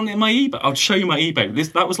was from? on my eBay. I'll show you my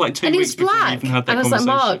eBay. That was like 2 And weeks it's before we black. even had that And I was like,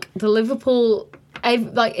 conversation. Mark, the Liverpool,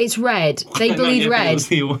 like, it's red. They I know, bleed yeah, but red.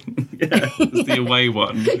 It was the away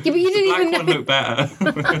one. Yeah, but you didn't The even black know. one looked better.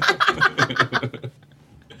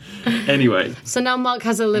 Anyway, So now Mark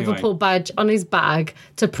has a Liverpool badge on his bag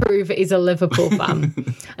to prove he's a Liverpool fan.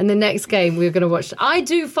 And the next game we're going to watch. I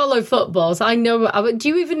do follow football, so I know. Do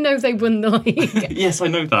you even know they won the league? yes, I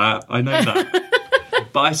know that.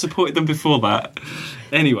 But I supported them before that.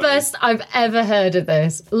 Anyway. First I've ever heard of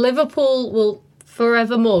this. Liverpool will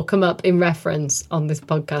forevermore come up in reference on this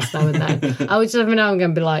podcast now and then. I would just every now and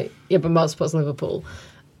again be like, yeah, but Mark supports Liverpool.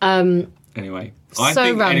 Anyway, So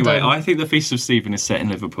Anyway, random. I think the Feast of Stephen is set in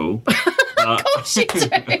Liverpool. Of course you do.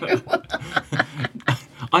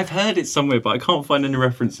 I've heard it somewhere, but I can't find any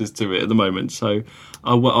references to it at the moment. So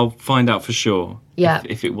I'll find out for sure. Yeah.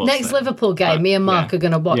 If it was Next there. Liverpool game, me and Mark yeah. are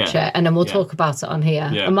going to watch Yeah. it, and then we'll Yeah. talk about it on here.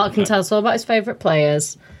 Yeah. And Mark can Okay. tell us all about his favourite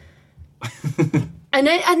players.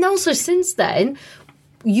 and also since then,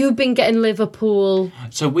 you've been getting Liverpool.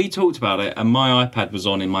 So we talked about it, and my iPad was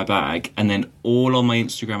on in my bag, and then all on my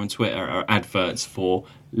Instagram and Twitter are adverts for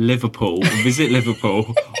Liverpool, Visit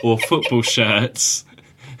Liverpool, or football shirts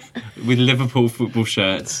with Liverpool football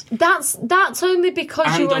shirts. That's only because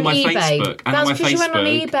And you're on my eBay. Facebook. And That's on my because you went on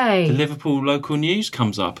Facebook, eBay. the Liverpool local news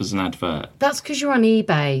comes up as an advert. That's because you're on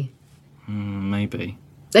eBay. Maybe.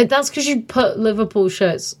 That's because you put Liverpool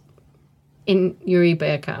shirts in your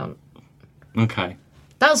eBay account. Okay.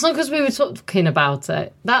 That's not because we were talking about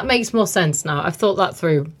it. That makes more sense now. I've thought that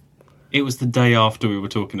through. It was the day after we were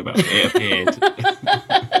talking about it. It appeared.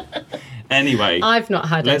 Anyway, I've not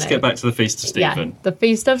had let's any. get back to the Feast of Stephen. Yeah, the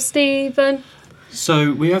Feast of Stephen.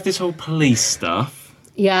 So we have this whole police stuff.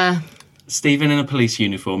 Yeah. Stephen in a police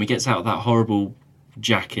uniform. He gets out of that horrible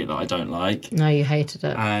jacket that I don't like. No, you hated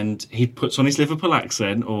it. And he puts on his Liverpool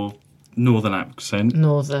accent, or northern accent.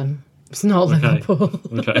 Northern. It's not Liverpool.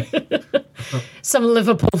 Okay. Some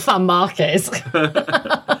Liverpool fan markets.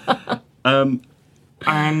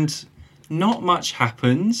 And not much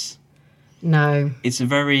happens. No. It's a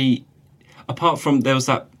very... Apart from, there was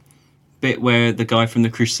that bit where the guy from The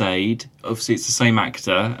Crusade, obviously it's the same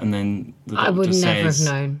actor, and then the doctor I would never have says,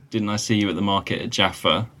 known. "Didn't I see you at the market at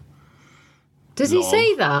Jaffa?" Does he Lol.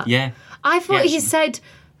 say that? Yeah. I thought he Yes. said,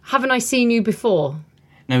 haven't I seen you before?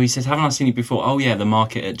 No, he says, "Haven't I seen you before?" Oh, yeah, the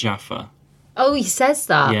market at Jaffa. Oh, he says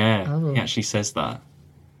that? Yeah, Oh, he actually says that.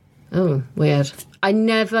 oh weird. I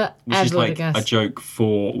never, Which ever is would like have a guessed. joke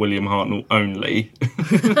for William Hartnell only.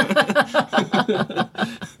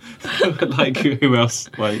 Like, who else?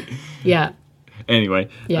 Like, Yeah. anyway.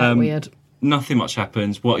 Yeah, weird. Nothing much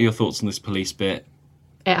happens. What are your thoughts on this police bit?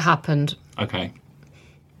 It happened. Okay.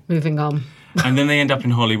 Moving on. And then they end up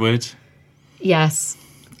in Hollywood, Yes.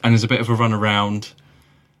 and there's a bit of a run around.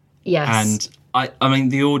 Yes. And I mean,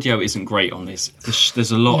 the audio isn't great on this.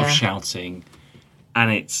 There's a lot of Yeah. shouting,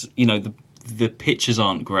 and it's, you know, the pictures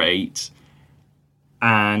aren't great.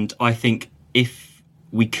 And I think if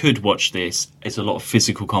we could watch this, it's a lot of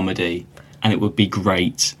physical comedy, and it would be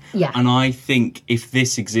great. Yeah. And I think if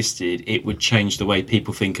this existed, it would change the way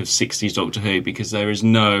people think of 60s Doctor Who, because there is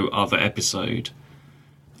no other episode.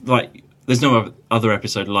 Like, there's no other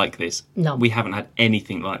episode like this. No. We haven't had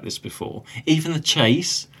anything like this before. Even The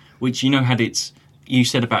Chase, which, you know, had its... You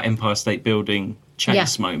said about Empire State Building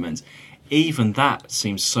chase Yeah. moments. Even that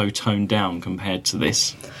seems so toned down compared to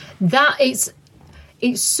this.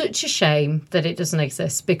 It's such a shame that it doesn't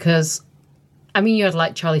exist because, I mean, you had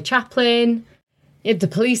like Charlie Chaplin, you had the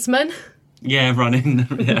policeman, Yeah, running.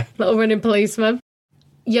 Yeah. little running policeman.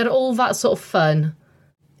 You had all that sort of fun.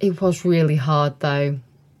 It was really hard though,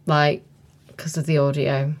 like, because of the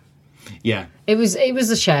audio. Yeah. It was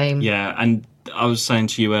a shame. Yeah. And I was saying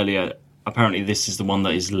to you earlier, apparently this is the one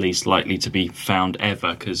that is least likely to be found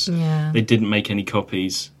ever, because Yeah. they didn't make any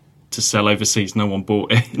copies to sell overseas. No one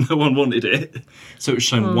bought it. No one wanted it. So it was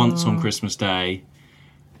shown once on Christmas Day,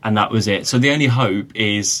 and that was it. So the only hope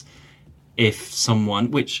is if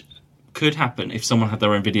someone, which could happen, if someone had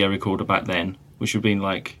their own video recorder back then, which would have been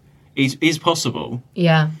like, is possible,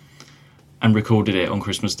 Yeah. and recorded it on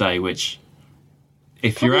Christmas Day, which...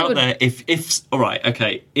 If you're out Probably there, if all right,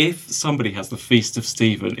 okay, if somebody has the Feast of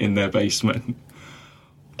Stephen in their basement,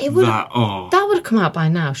 It would that that would have come out by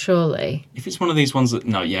now, surely. if it's one of these ones that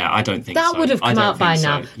I don't think That so. would have I come don't out by think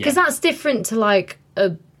now so. because Yeah. that's different to like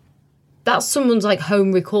that's someone's like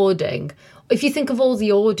home recording. If you think of all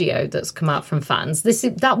the audio that's come out from fans,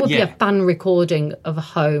 that would be Yeah. a fan recording of a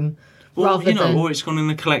home rather you know, than. or it's gone in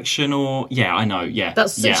the collection, or I know, yeah,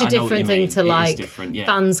 That's yeah, such a I know what different you thing mean. to It is like different, yeah.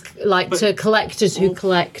 fans, like But- to collectors who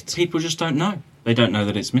collect. People just don't know. They don't know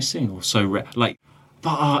that it's missing or so rare. Like,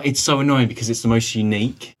 But it's so annoying because it's the most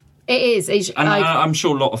unique. It is. And I'm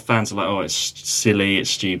sure a lot of fans are like, oh, it's silly, it's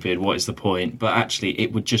stupid, what is the point? But actually,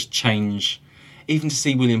 it would just change, even to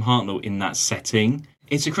see William Hartnell in that setting.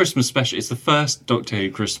 It's a Christmas special. It's the first Doctor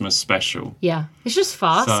Who Christmas special. Yeah. It's just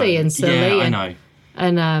farcy and silly. Yeah, I know.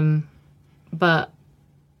 And, but,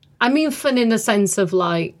 I mean fun in the sense of,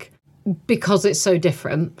 like, because it's so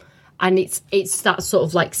different, and it's that sort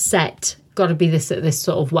of, like, set, got to be this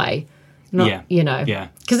sort of way. Not, you know. Yeah.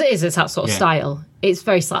 Because it's that sort of style. It's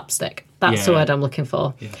very slapstick. That's the word I'm looking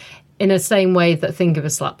for. Yeah. In the same way that think of a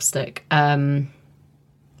slapstick.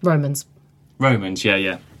 Romans.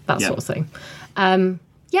 Yeah. That sort of thing.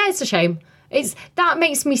 Yeah, it's a shame. That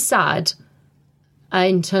makes me sad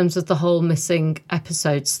in terms of the whole missing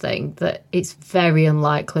episodes thing, that it's very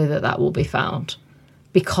unlikely that will be found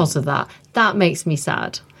because of that. That makes me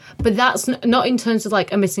sad. But that's not in terms of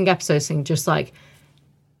like a missing episodes thing, just like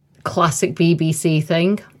classic BBC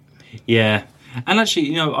thing. Yeah. And actually,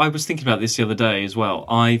 you know, I was thinking about this the other day as well.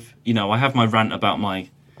 I have my rant about my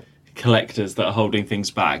collectors that are holding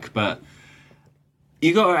things back, but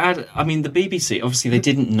you got to add, I mean, the BBC, obviously they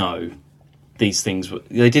didn't know these things.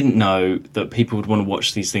 They didn't know that people would want to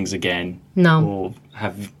watch these things again. No. Or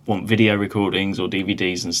want video recordings or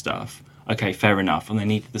DVDs and stuff. Okay, fair enough. And they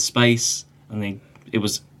needed the space, and they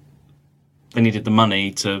needed the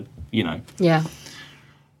money to, you know. Yeah.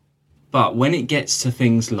 But when it gets to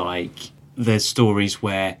things like, there's stories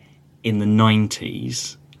where in the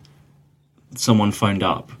 90s, someone phoned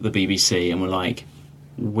up the BBC and were like,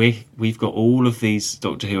 we've got all of these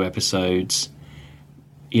Doctor Who episodes,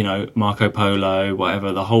 you know, Marco Polo,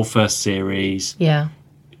 whatever, the whole first series. Yeah.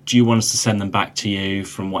 Do you want us to send them back to you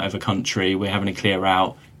from whatever country we're having to clear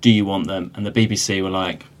out? Do you want them? And the BBC were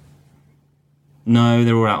like, no,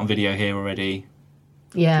 they're all out on video here already.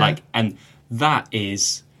 Yeah. Like, and that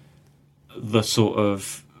is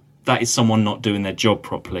someone not doing their job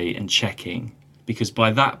properly and checking, because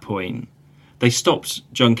by that point they stopped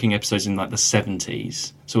junking episodes in like the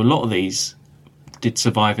 70s, so a lot of these did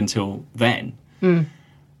survive until then.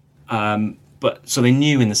 But so they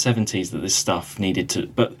knew in the 70s that this stuff needed to,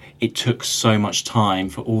 but it took so much time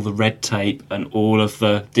for all the red tape and all of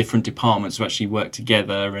the different departments to actually work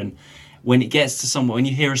together. And when it gets to someone, when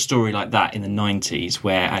you hear a story like that in the 90s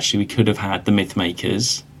where actually we could have had the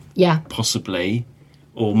Mythmakers, possibly,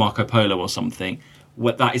 or Marco Polo or something,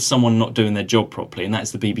 that is someone not doing their job properly, and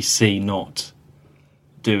that's the BBC not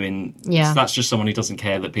doing. So that's just someone who doesn't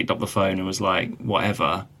care, that picked up the phone and was like,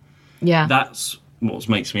 whatever. Yeah. That's what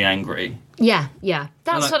makes me angry. Yeah.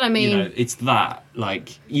 That's like, what I mean. You know, it's that,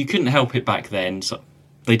 like, you couldn't help it back then, so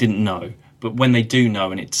they didn't know. But when they do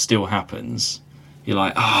know and it still happens, you're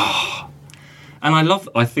like, ah. And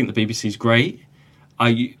I think the BBC's great.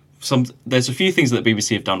 There's a few things that the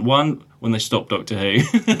BBC have done. One, when they stopped Doctor Who,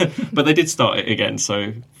 but they did start it again,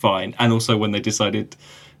 so fine. And also when they decided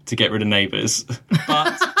to get rid of Neighbours.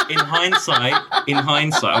 But in hindsight,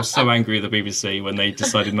 I was so angry at the BBC when they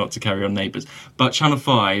decided not to carry on Neighbours. But Channel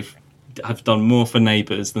 5 have done more for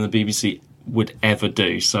Neighbours than the BBC would ever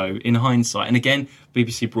do. So in hindsight, and again,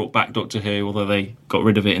 BBC brought back Doctor Who, although they got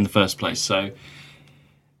rid of it in the first place. So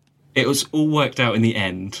it was all worked out in the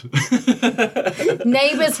end.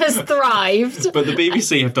 Neighbours has thrived. But the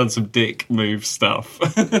BBC have done some dick move stuff.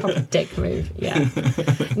 Proper dick move, yeah.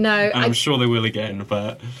 No, and I'm sure they will again,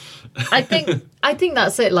 but I think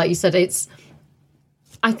that's it. Like you said,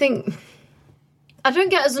 I think I don't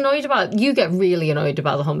get as annoyed about. You get really annoyed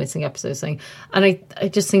about the whole missing episodes thing, and I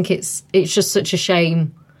just think it's just such a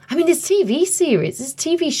shame. I mean, there's TV series, there's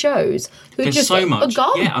TV shows who there's just so much. are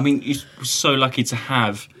gone. Yeah, I mean, you're so lucky to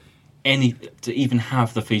even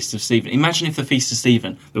have the Feast of Stephen. Imagine if the Feast of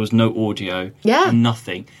Stephen, there was no audio and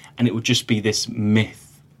nothing, and it would just be this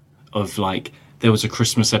myth of like, there was a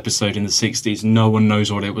Christmas episode in the 60s, no one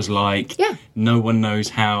knows what it was like, no one knows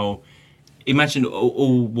how. Imagine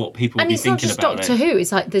all what people would be thinking about it. And it's not just Doctor Who,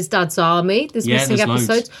 it's like there's Dad's Army, there's missing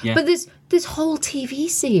episodes, but there's this whole TV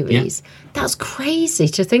series. That's crazy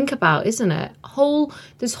to think about, isn't it?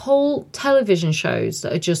 There's whole television shows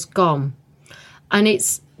that are just gone. And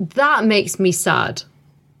that makes me sad.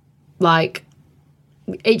 Like,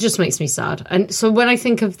 it just makes me sad. And so when I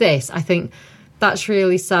think of this, I think that's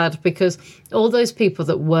really sad, because all those people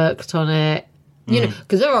that worked on it, you know,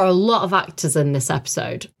 because there are a lot of actors in this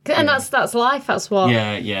episode. And that's life, that's what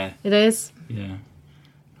it is. Yeah.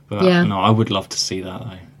 But no, I would love to see that,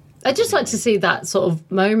 though. I'd just like to see that sort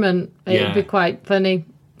of moment. It would be quite funny,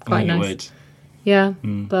 quite nice. It would. Yeah,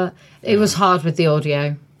 but it was hard with the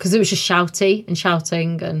audio, because it was just shouting,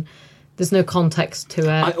 and There's no context to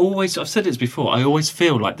it. I've said this before, I always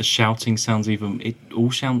feel like the shouting sounds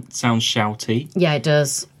sounds shouty. Yeah, it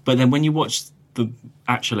does. But then when you watch the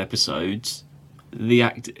actual episodes,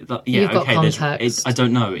 You've got context. I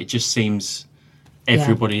don't know, it just seems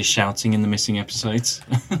everybody is shouting in the missing episodes.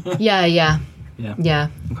 Yeah.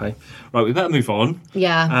 Okay. Right, we better move on.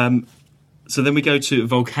 Yeah. So then we go to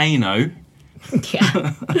Volcano.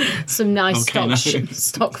 Yeah. Some nice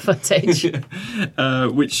stock footage.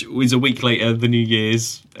 Which was a week later, the New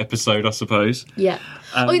Year's episode, I suppose. Yeah.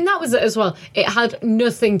 And that was it as well. It had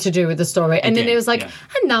nothing to do with the story. And then it was like,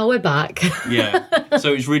 and now we're back. Yeah.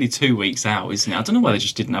 So it's really 2 weeks out, isn't it? I don't know why they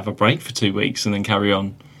just didn't have a break for 2 weeks and then carry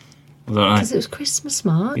on. I don't know. Because it was Christmas,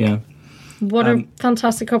 Mark. Yeah. What a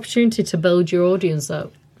fantastic opportunity to build your audience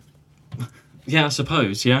up. Yeah, I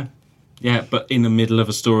suppose, yeah. Yeah, but in the middle of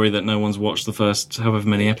a story that no one's watched the first however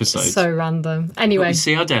many episodes. So random. Anyway. But we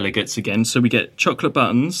see our delegates again. So we get Chocolate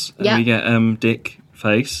Buttons and we get Dick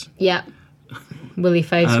Face. Yeah. Willy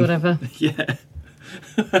Face, whatever. Yeah.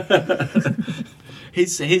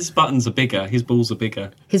 His buttons are bigger. His balls are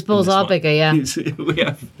bigger. His balls are bigger, yeah.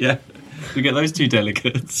 We get those two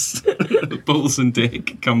delegates, Balls and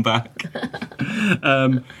Dick, come back.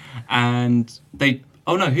 And they...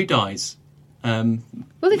 Oh, no, who dies?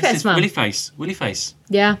 Willy Face man. Willy Face.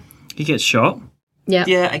 Yeah. He gets shot. Yeah.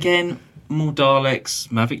 Yeah, again, more Daleks,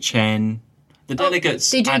 Mavic Chen. The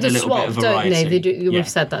delegates they do add the a little swap, bit of variety. don't they? We've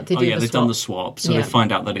said that. They do the they've swap. done the swap, so they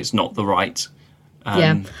find out that it's not the right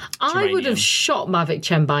I would have shot Mavic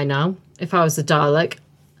Chen by now if I was a Dalek.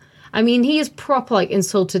 I mean, he has proper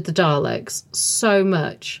insulted the Daleks so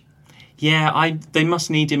much. Yeah, they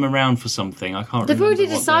must need him around for something. I can't. They've already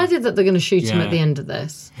decided that they're going to shoot him at the end of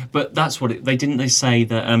this. But that's what they say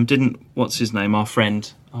that what's his name? Our friend.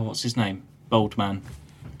 Oh, what's his name? Bold man.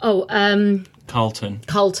 Oh, Carlton.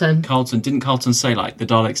 Didn't Carlton say the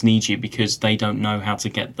Daleks need you because they don't know how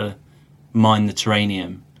to mine the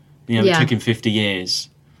Terranium? It took him 50 years.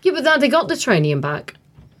 Yeah, but now they got the Terranium back.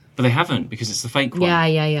 But they haven't because it's the fake one. Yeah.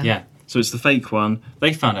 Yeah, so it's the fake one.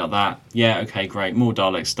 They found out that. Yeah, okay, great. More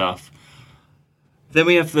Dalek stuff. Then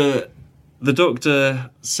we have the Doctor,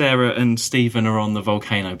 Sarah and Stephen are on the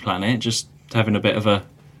volcano planet, just having a bit of a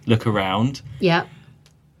look around. Yeah.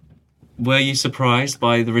 Were you surprised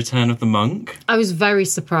by the return of the monk? I was very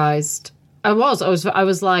surprised. I was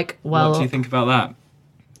like, well... What do you think about that?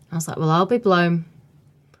 I was like, well, I'll be blown.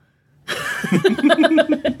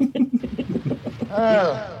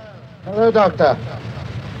 Hello, Doctor.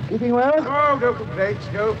 Keeping well? Oh, no complaints,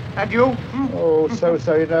 no. And you? Oh,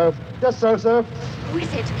 so, you know. Just so. Who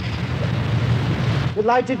is it?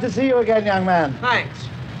 Delighted to see you again, young man. Thanks.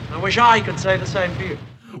 I wish I could say the same for you.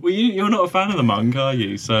 Well, you're not a fan of the monk, are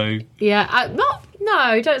you? So yeah,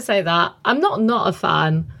 no, don't say that. I'm not a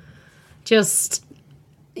fan. Just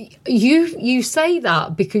you say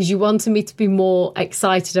that because you wanted me to be more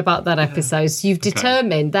excited about that episode. So you've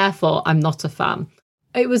determined, therefore, I'm not a fan.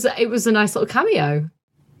 It was a nice little cameo.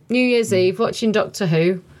 New Year's Eve, watching Doctor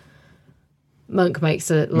Who. Monk makes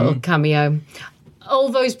a little cameo. All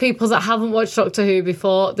those people that haven't watched Doctor Who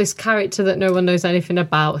before, this character that no one knows anything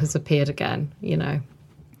about has appeared again,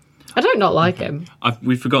 I don't not like him.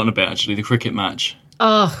 We've forgotten a bit, actually, the cricket match.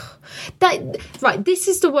 Oh, right, this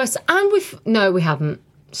is the worst. And we haven't.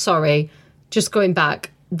 Sorry. Just going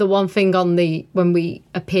back, the one thing when we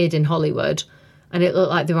appeared in Hollywood and it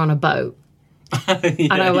looked like they were on a boat.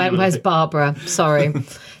 And I went, where's Barbara? Sorry.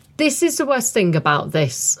 This is the worst thing about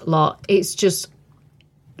this lot. It's just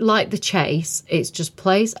like The Chase. It's just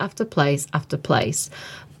place after place after place.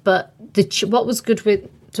 But what was good with...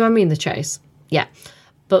 Do I mean The Chase? Yeah.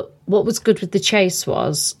 But what was good with The Chase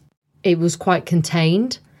was it was quite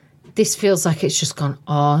contained. This feels like it's just gone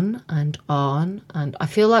on and on. And I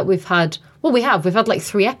feel like we've had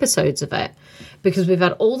 3 episodes of it because we've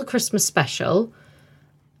had all the Christmas special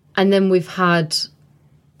and then we've had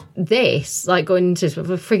this, going into a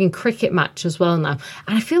frigging cricket match as well now.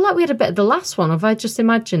 And I feel like we had a bit of the last one. Have I just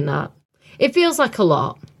imagined that? It feels like a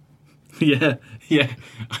lot. Yeah,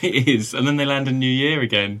 it is. And then they land a New Year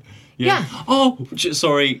again. Yeah. Oh,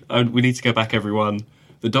 sorry. We need to go back, everyone.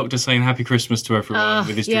 The Doctor saying Happy Christmas to everyone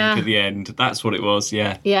with his drink at the end. That's what it was,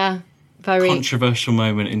 yeah. Yeah, very... Controversial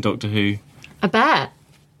moment in Doctor Who. I bet.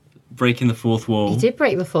 Breaking the fourth wall. He did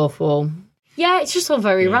break the fourth wall. Yeah, it's just all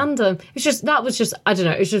very random. That was just, I don't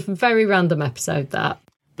know, it's just a very random episode, that.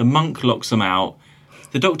 The monk locks them out.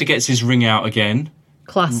 The Doctor gets his ring out again.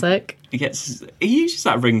 Classic. He uses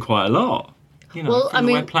that ring quite a lot. From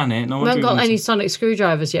the wet planet. No we haven't got any sonic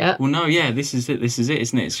screwdrivers yet. Well, no, yeah, this is it, isn't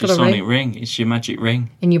it? It's your sonic ring. It's your magic ring.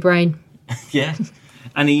 In your brain. Yeah.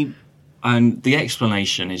 And the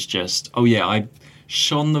explanation is just,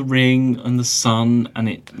 shone the ring and the sun, and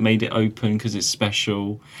it made it open because it's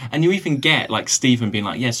special. And you even get like Stephen being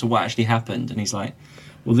like, yeah, so what actually happened? And he's like,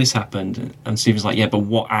 well, this happened. And Stephen's like, yeah, but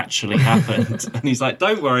what actually happened? And he's like,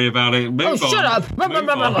 don't worry about it. Move on. Shut up. Move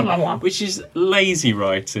on. Which is lazy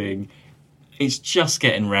writing. It's just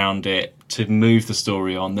getting round it to move the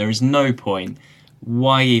story on. There is no point.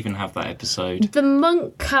 Why even have that episode? The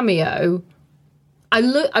monk cameo, I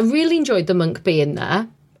really enjoyed the monk being there.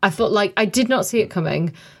 I felt like I did not see it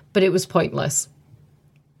coming, but it was pointless.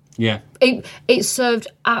 Yeah. It served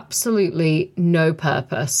absolutely no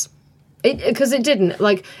purpose. Because it didn't.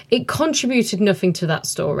 Like, it contributed nothing to that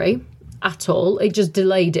story at all. It just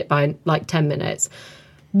delayed it by like 10 minutes.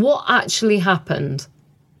 What actually happened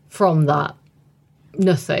from that?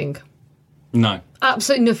 Nothing. No.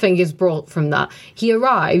 Absolutely nothing is brought from that. He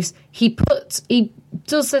arrives, he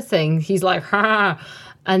does the thing, he's like, ha,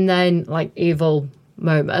 and then, like, evil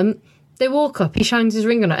moment. They walk up, he shines his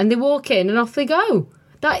ring on it, and they walk in, and off they go.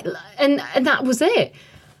 And that was it.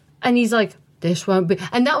 And he's like, this won't be...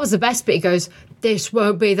 And that was the best bit. He goes, this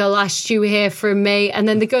won't be the last you hear from me. And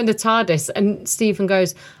then they go into TARDIS, and Stephen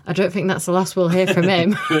goes, I don't think that's the last we'll hear from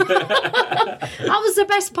him. That was the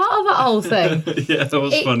best part of that whole thing. Yeah, that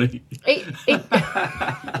was funny.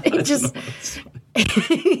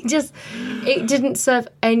 It didn't serve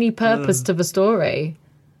any purpose to the story.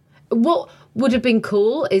 What would have been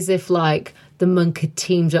cool is if, like, the monk had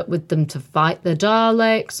teamed up with them to fight the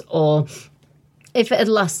Daleks, or if it had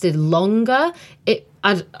lasted longer,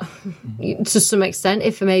 to some extent,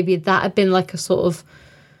 if maybe that had been like a sort of,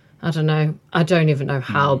 I don't know, I don't even know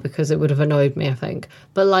how, because it would have annoyed me, I think.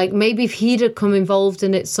 But, like, maybe if he'd have come involved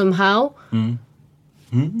in it somehow.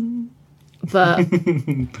 But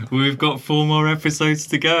we've got 4 more episodes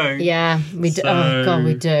to go. Yeah, we do. Oh, God,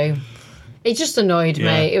 we do. It just annoyed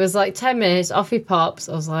me. It was like 10 minutes, off he pops.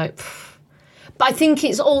 I was like... Pfft. But I think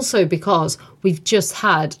it's also because we've just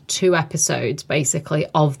had 2 episodes, basically,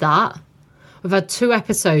 of that. We've had 2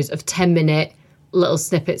 episodes of 10-minute little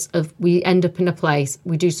snippets of we end up in a place,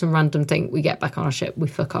 we do some random thing, we get back on our ship, we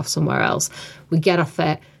fuck off somewhere else. We get off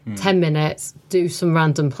it, 10 minutes, do some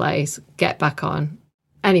random place, get back on.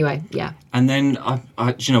 Anyway, yeah. And then,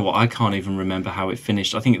 do you know what? I can't even remember how it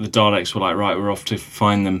finished. I think the Daleks were like, right, we're off to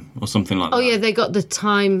find them, or something like that. Oh, yeah, they got the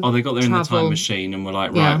time Oh, they got there in the travel. time machine, and we're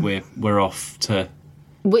like, right, we're off to...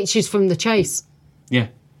 Which is from The Chase. Yeah.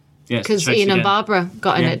 Yeah, because Ian and Barbara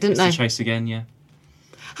got in it, didn't they? The Chase again, yeah.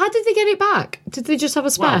 How did they get it back? Did they just have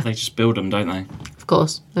a spare? Well, they just build them, don't they? Of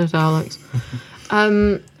course, they're Daleks.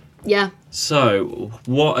 Yeah. So,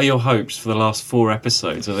 what are your hopes for the last 4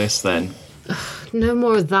 episodes of this, then? No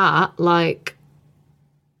more of that, like,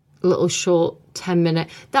 little short 10-minute...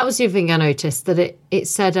 That was the other thing I noticed, that it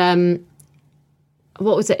said,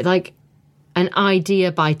 what was it, like, an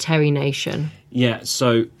idea by Terry Nation. Yeah,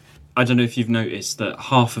 so I don't know if you've noticed that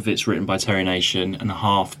half of it's written by Terry Nation and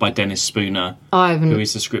half by Dennis Spooner, who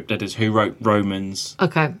is the script editor, who wrote Romans.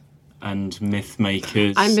 Okay. And Myth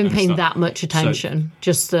Makers. I haven't been paying that much attention.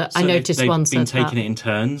 Just that I noticed one said they've been taking it in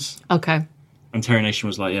turns. Okay. And Terry Nation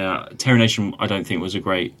was like, yeah, Terry Nation I don't think was a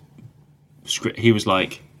great script. He was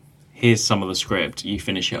like, here's some of the script, you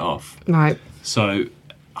finish it off. Right. So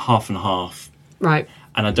half and half. Right.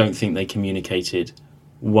 And I don't think they communicated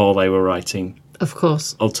while they were writing, of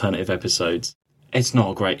course, alternative episodes. It's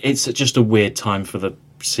not great. It's just a weird time for the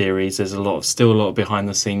series. There's still a lot of behind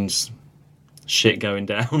the scenes shit going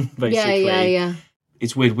down, basically. Yeah.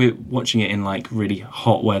 It's weird. We're watching it in like really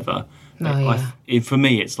hot weather. For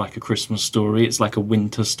me, it's like a Christmas story. It's like a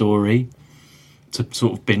winter story to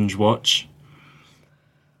sort of binge watch.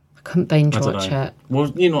 I couldn't binge watch it.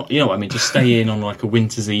 Well, you know what I mean. Just stay in on like a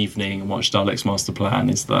winter's evening and watch Daleks Master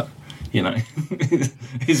Plan. Is that,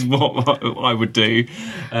 is what I would do.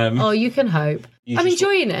 You can hope. I'm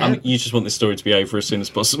enjoying it. You just want this story to be over as soon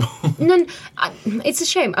as possible. No, it's a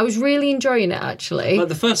shame. I was really enjoying it, actually. But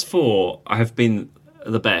the first 4 have been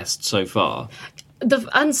the best so far.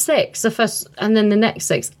 And 6, the first, and then the next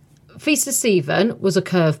 6. Feast of Stephen was a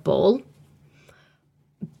curveball,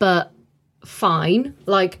 but fine.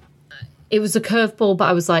 Like, it was a curveball, but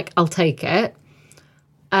I was like, I'll take it.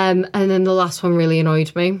 And then the last one really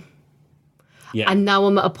annoyed me. Yeah. And now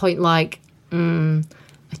I'm at a point like, I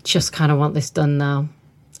just kind of want this done now.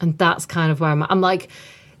 And that's kind of where I'm at. I'm like,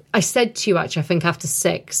 I said to you, actually, I think after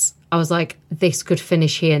 6, I was like, this could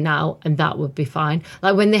finish here now, and that would be fine.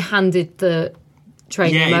 Like, when they handed the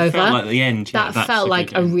training over, felt like the end. That felt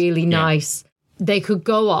like a really nice... They could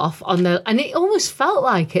go off on the... And it almost felt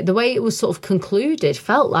like it. The way it was sort of concluded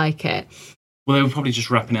felt like it. Well, they were probably just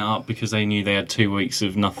wrapping it up because they knew they had 2 weeks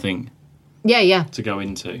of nothing to go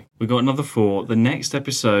into. We've got another 4. The next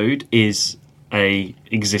episode is a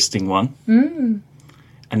existing one.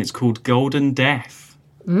 And it's called Golden Death.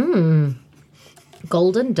 Golden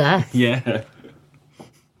Death. Yeah.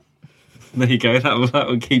 There you go. That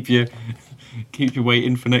will keep you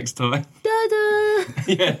waiting for next time. Da-da!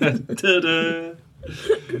 Yeah. Ta-da.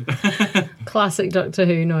 Classic Doctor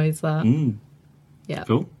Who noise, that. Yeah.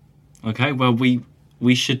 Cool. Okay, well, we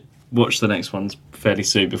should watch the next ones fairly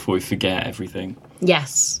soon before we forget everything.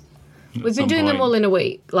 Yes. We've been some doing them point. all in a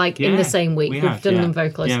week, in the same week. We've done them very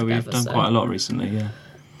close together. Yeah, we've done quite a lot recently, yeah.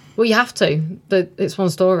 Well, you have to. It's one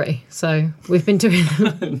story. So we've been doing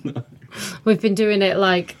we've been doing it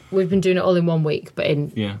all in 1 week, but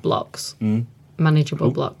in blocks.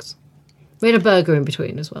 Manageable blocks. We had a burger in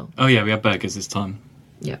between as well. Oh, yeah, we had burgers this time.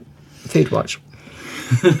 Yeah. Food watch.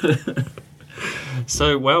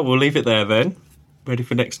 So, well, we'll leave it there then. Ready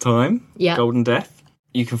for next time? Yeah. Golden Death.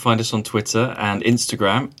 You can find us on Twitter and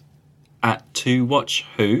Instagram at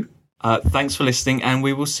 2WatchWho. Thanks for listening, and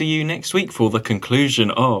we will see you next week for the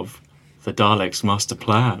conclusion of the Daleks' Master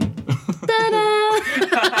Plan.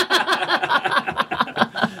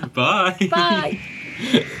 Bye. Bye.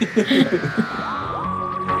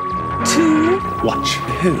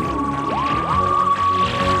 2WatchWho.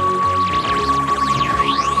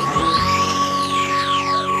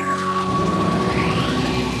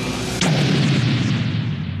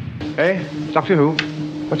 Eh? Doctor Who?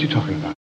 What are you talking about?